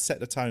 mate, I set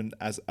the tone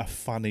as a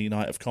funny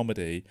night of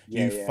comedy.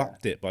 You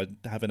fucked it by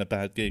having a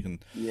bad gig, and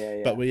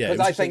but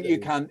because I think you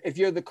can, if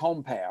you're the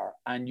compere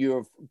and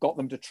you've got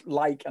them to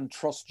like and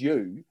trust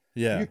you,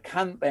 you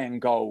can't then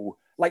go.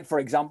 Like for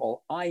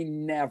example, I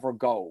never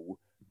go.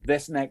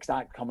 This next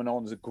act coming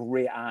on is a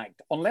great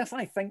act unless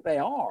I think they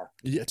are.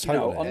 Yeah,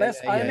 totally.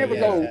 Unless I never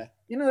go.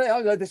 You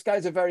know, this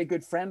guy's a very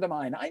good friend of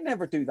mine. I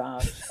never do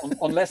that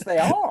unless they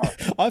are.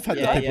 I've had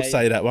people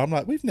say that where I'm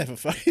like, we've never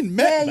fucking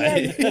met,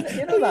 mate.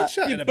 You know that.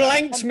 You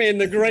blanked me in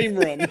the green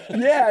room.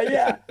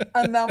 Yeah.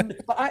 And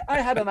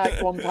I had an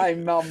act one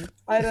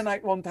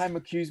time.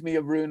 Accused me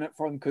of ruining it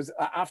for them because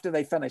after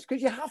they finished,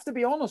 because you have to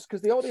be honest,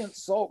 because the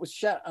audience saw it was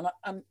shit,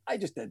 and I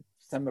just did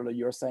similar.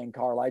 You're saying,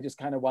 Carl. I just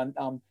kind of went,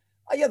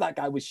 yeah, that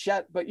guy was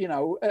shit, but you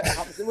know, it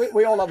happens.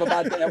 We all have a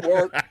bad day at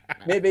work.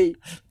 Maybe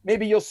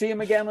you'll see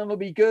him again and it'll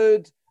be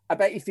good. I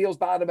bet he feels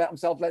bad about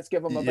himself. Let's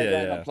give him a big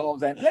round of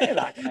applause then.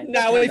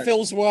 Now he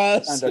feels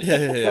worse.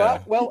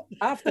 Well,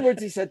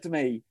 afterwards he said to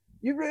me,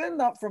 "You ruined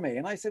that for me."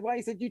 And I said, "Why?"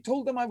 He said, "You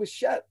told them I was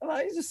shit." And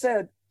I just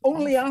said,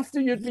 "Only after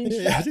you'd been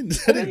shit." I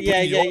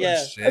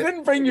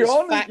didn't bring you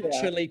on.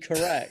 Factually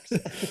correct.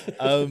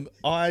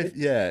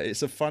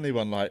 It's a funny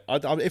one. Like,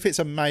 if it's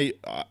a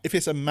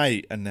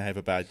mate, and they have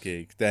a bad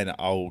gig, then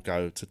I'll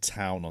go to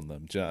town on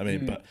them. Do you know what I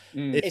mean? But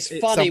it's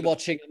funny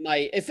watching a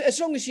mate. As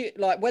long as you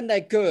like when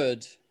they're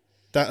good.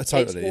 That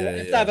totally.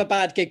 If they have a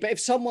bad gig, but if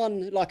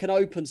someone like an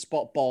open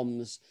spot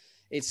bombs.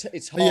 It's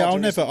hard. Yeah, I'll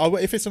never.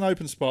 If it's an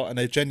open spot and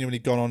they've genuinely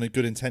gone on with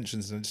good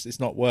intentions and it's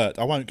not worked,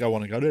 I won't go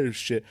on and go, "Oh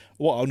shit."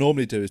 What I'll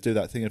normally do is do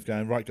that thing of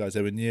going, "Right, guys,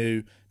 they were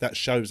new." That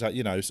shows that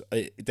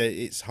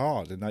it's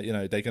hard and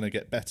that they're going to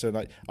get better.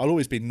 Like I'll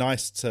always be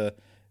nice to,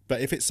 but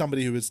if it's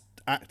somebody who has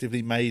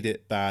actively made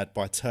it bad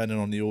by turning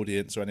on the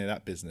audience or any of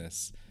that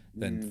business,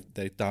 then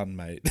they're done,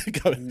 mate.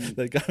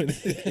 They're going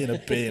in a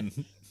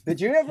bin. Did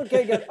you ever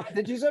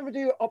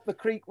do Up the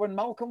Creek when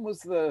Malcolm was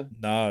the?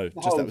 No,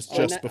 that was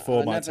just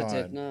before my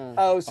time.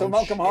 No.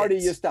 Malcolm Hardy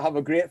used to have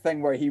a great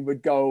thing where he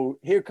would go,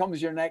 "Here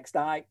comes your next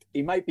act.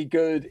 He might be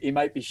good, he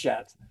might be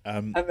shit."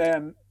 And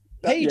then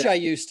PJ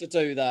used to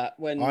do that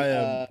when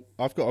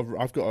I've got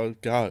to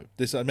go.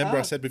 I remember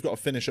I said we've got to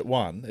finish at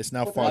 1. It's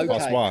now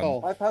 1:05.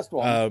 Cool.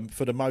 1:05.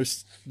 For the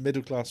most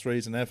middle class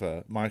reason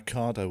ever, my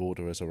Ocado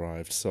order has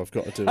arrived, so I've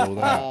got to do all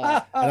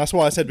that. And that's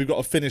why I said we've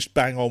got to finish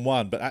bang on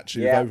 1, but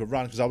actually we've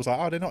overrun because I was like,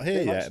 "Oh, they're not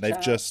here yet," and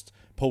they've just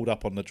pulled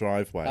up on the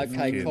driveway.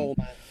 Okay, cool,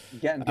 man.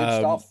 Getting good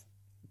stuff.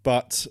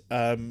 But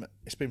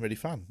it's been really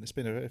fun. It's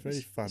been a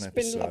very fun episode.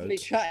 It's been lovely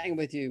chatting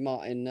with you,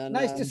 Martin. And,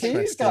 nice to see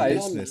you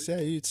guys. Business.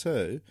 Yeah, you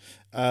too.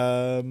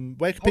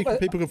 Where can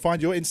people can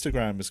find your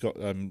Instagram? Has got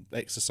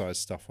exercise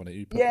stuff on it.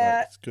 You put,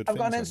 I've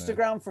got an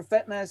Instagram for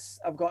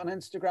fitness. I've got an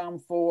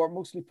Instagram for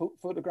mostly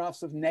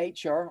photographs of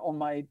nature on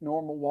my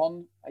normal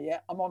one.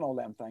 I'm on all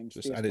them things.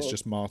 And it's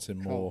just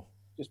Martin Moore.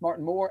 Just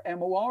Martin Moore,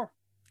 MOR.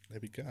 There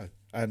we go.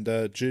 And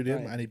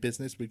Julian, any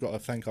business? We've got to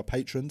thank our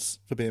patrons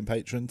for being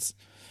patrons.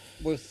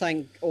 We'll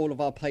thank all of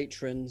our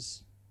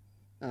patrons,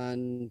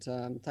 and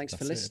thanks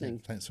for listening.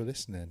 Thanks for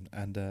listening,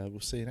 and we'll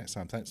see you next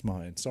time. Thanks,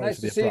 Martin. Sorry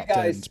nice for the abrupt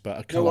end, but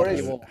a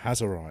Ocado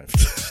has arrived.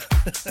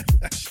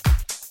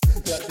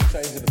 That's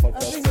changing the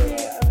podcast.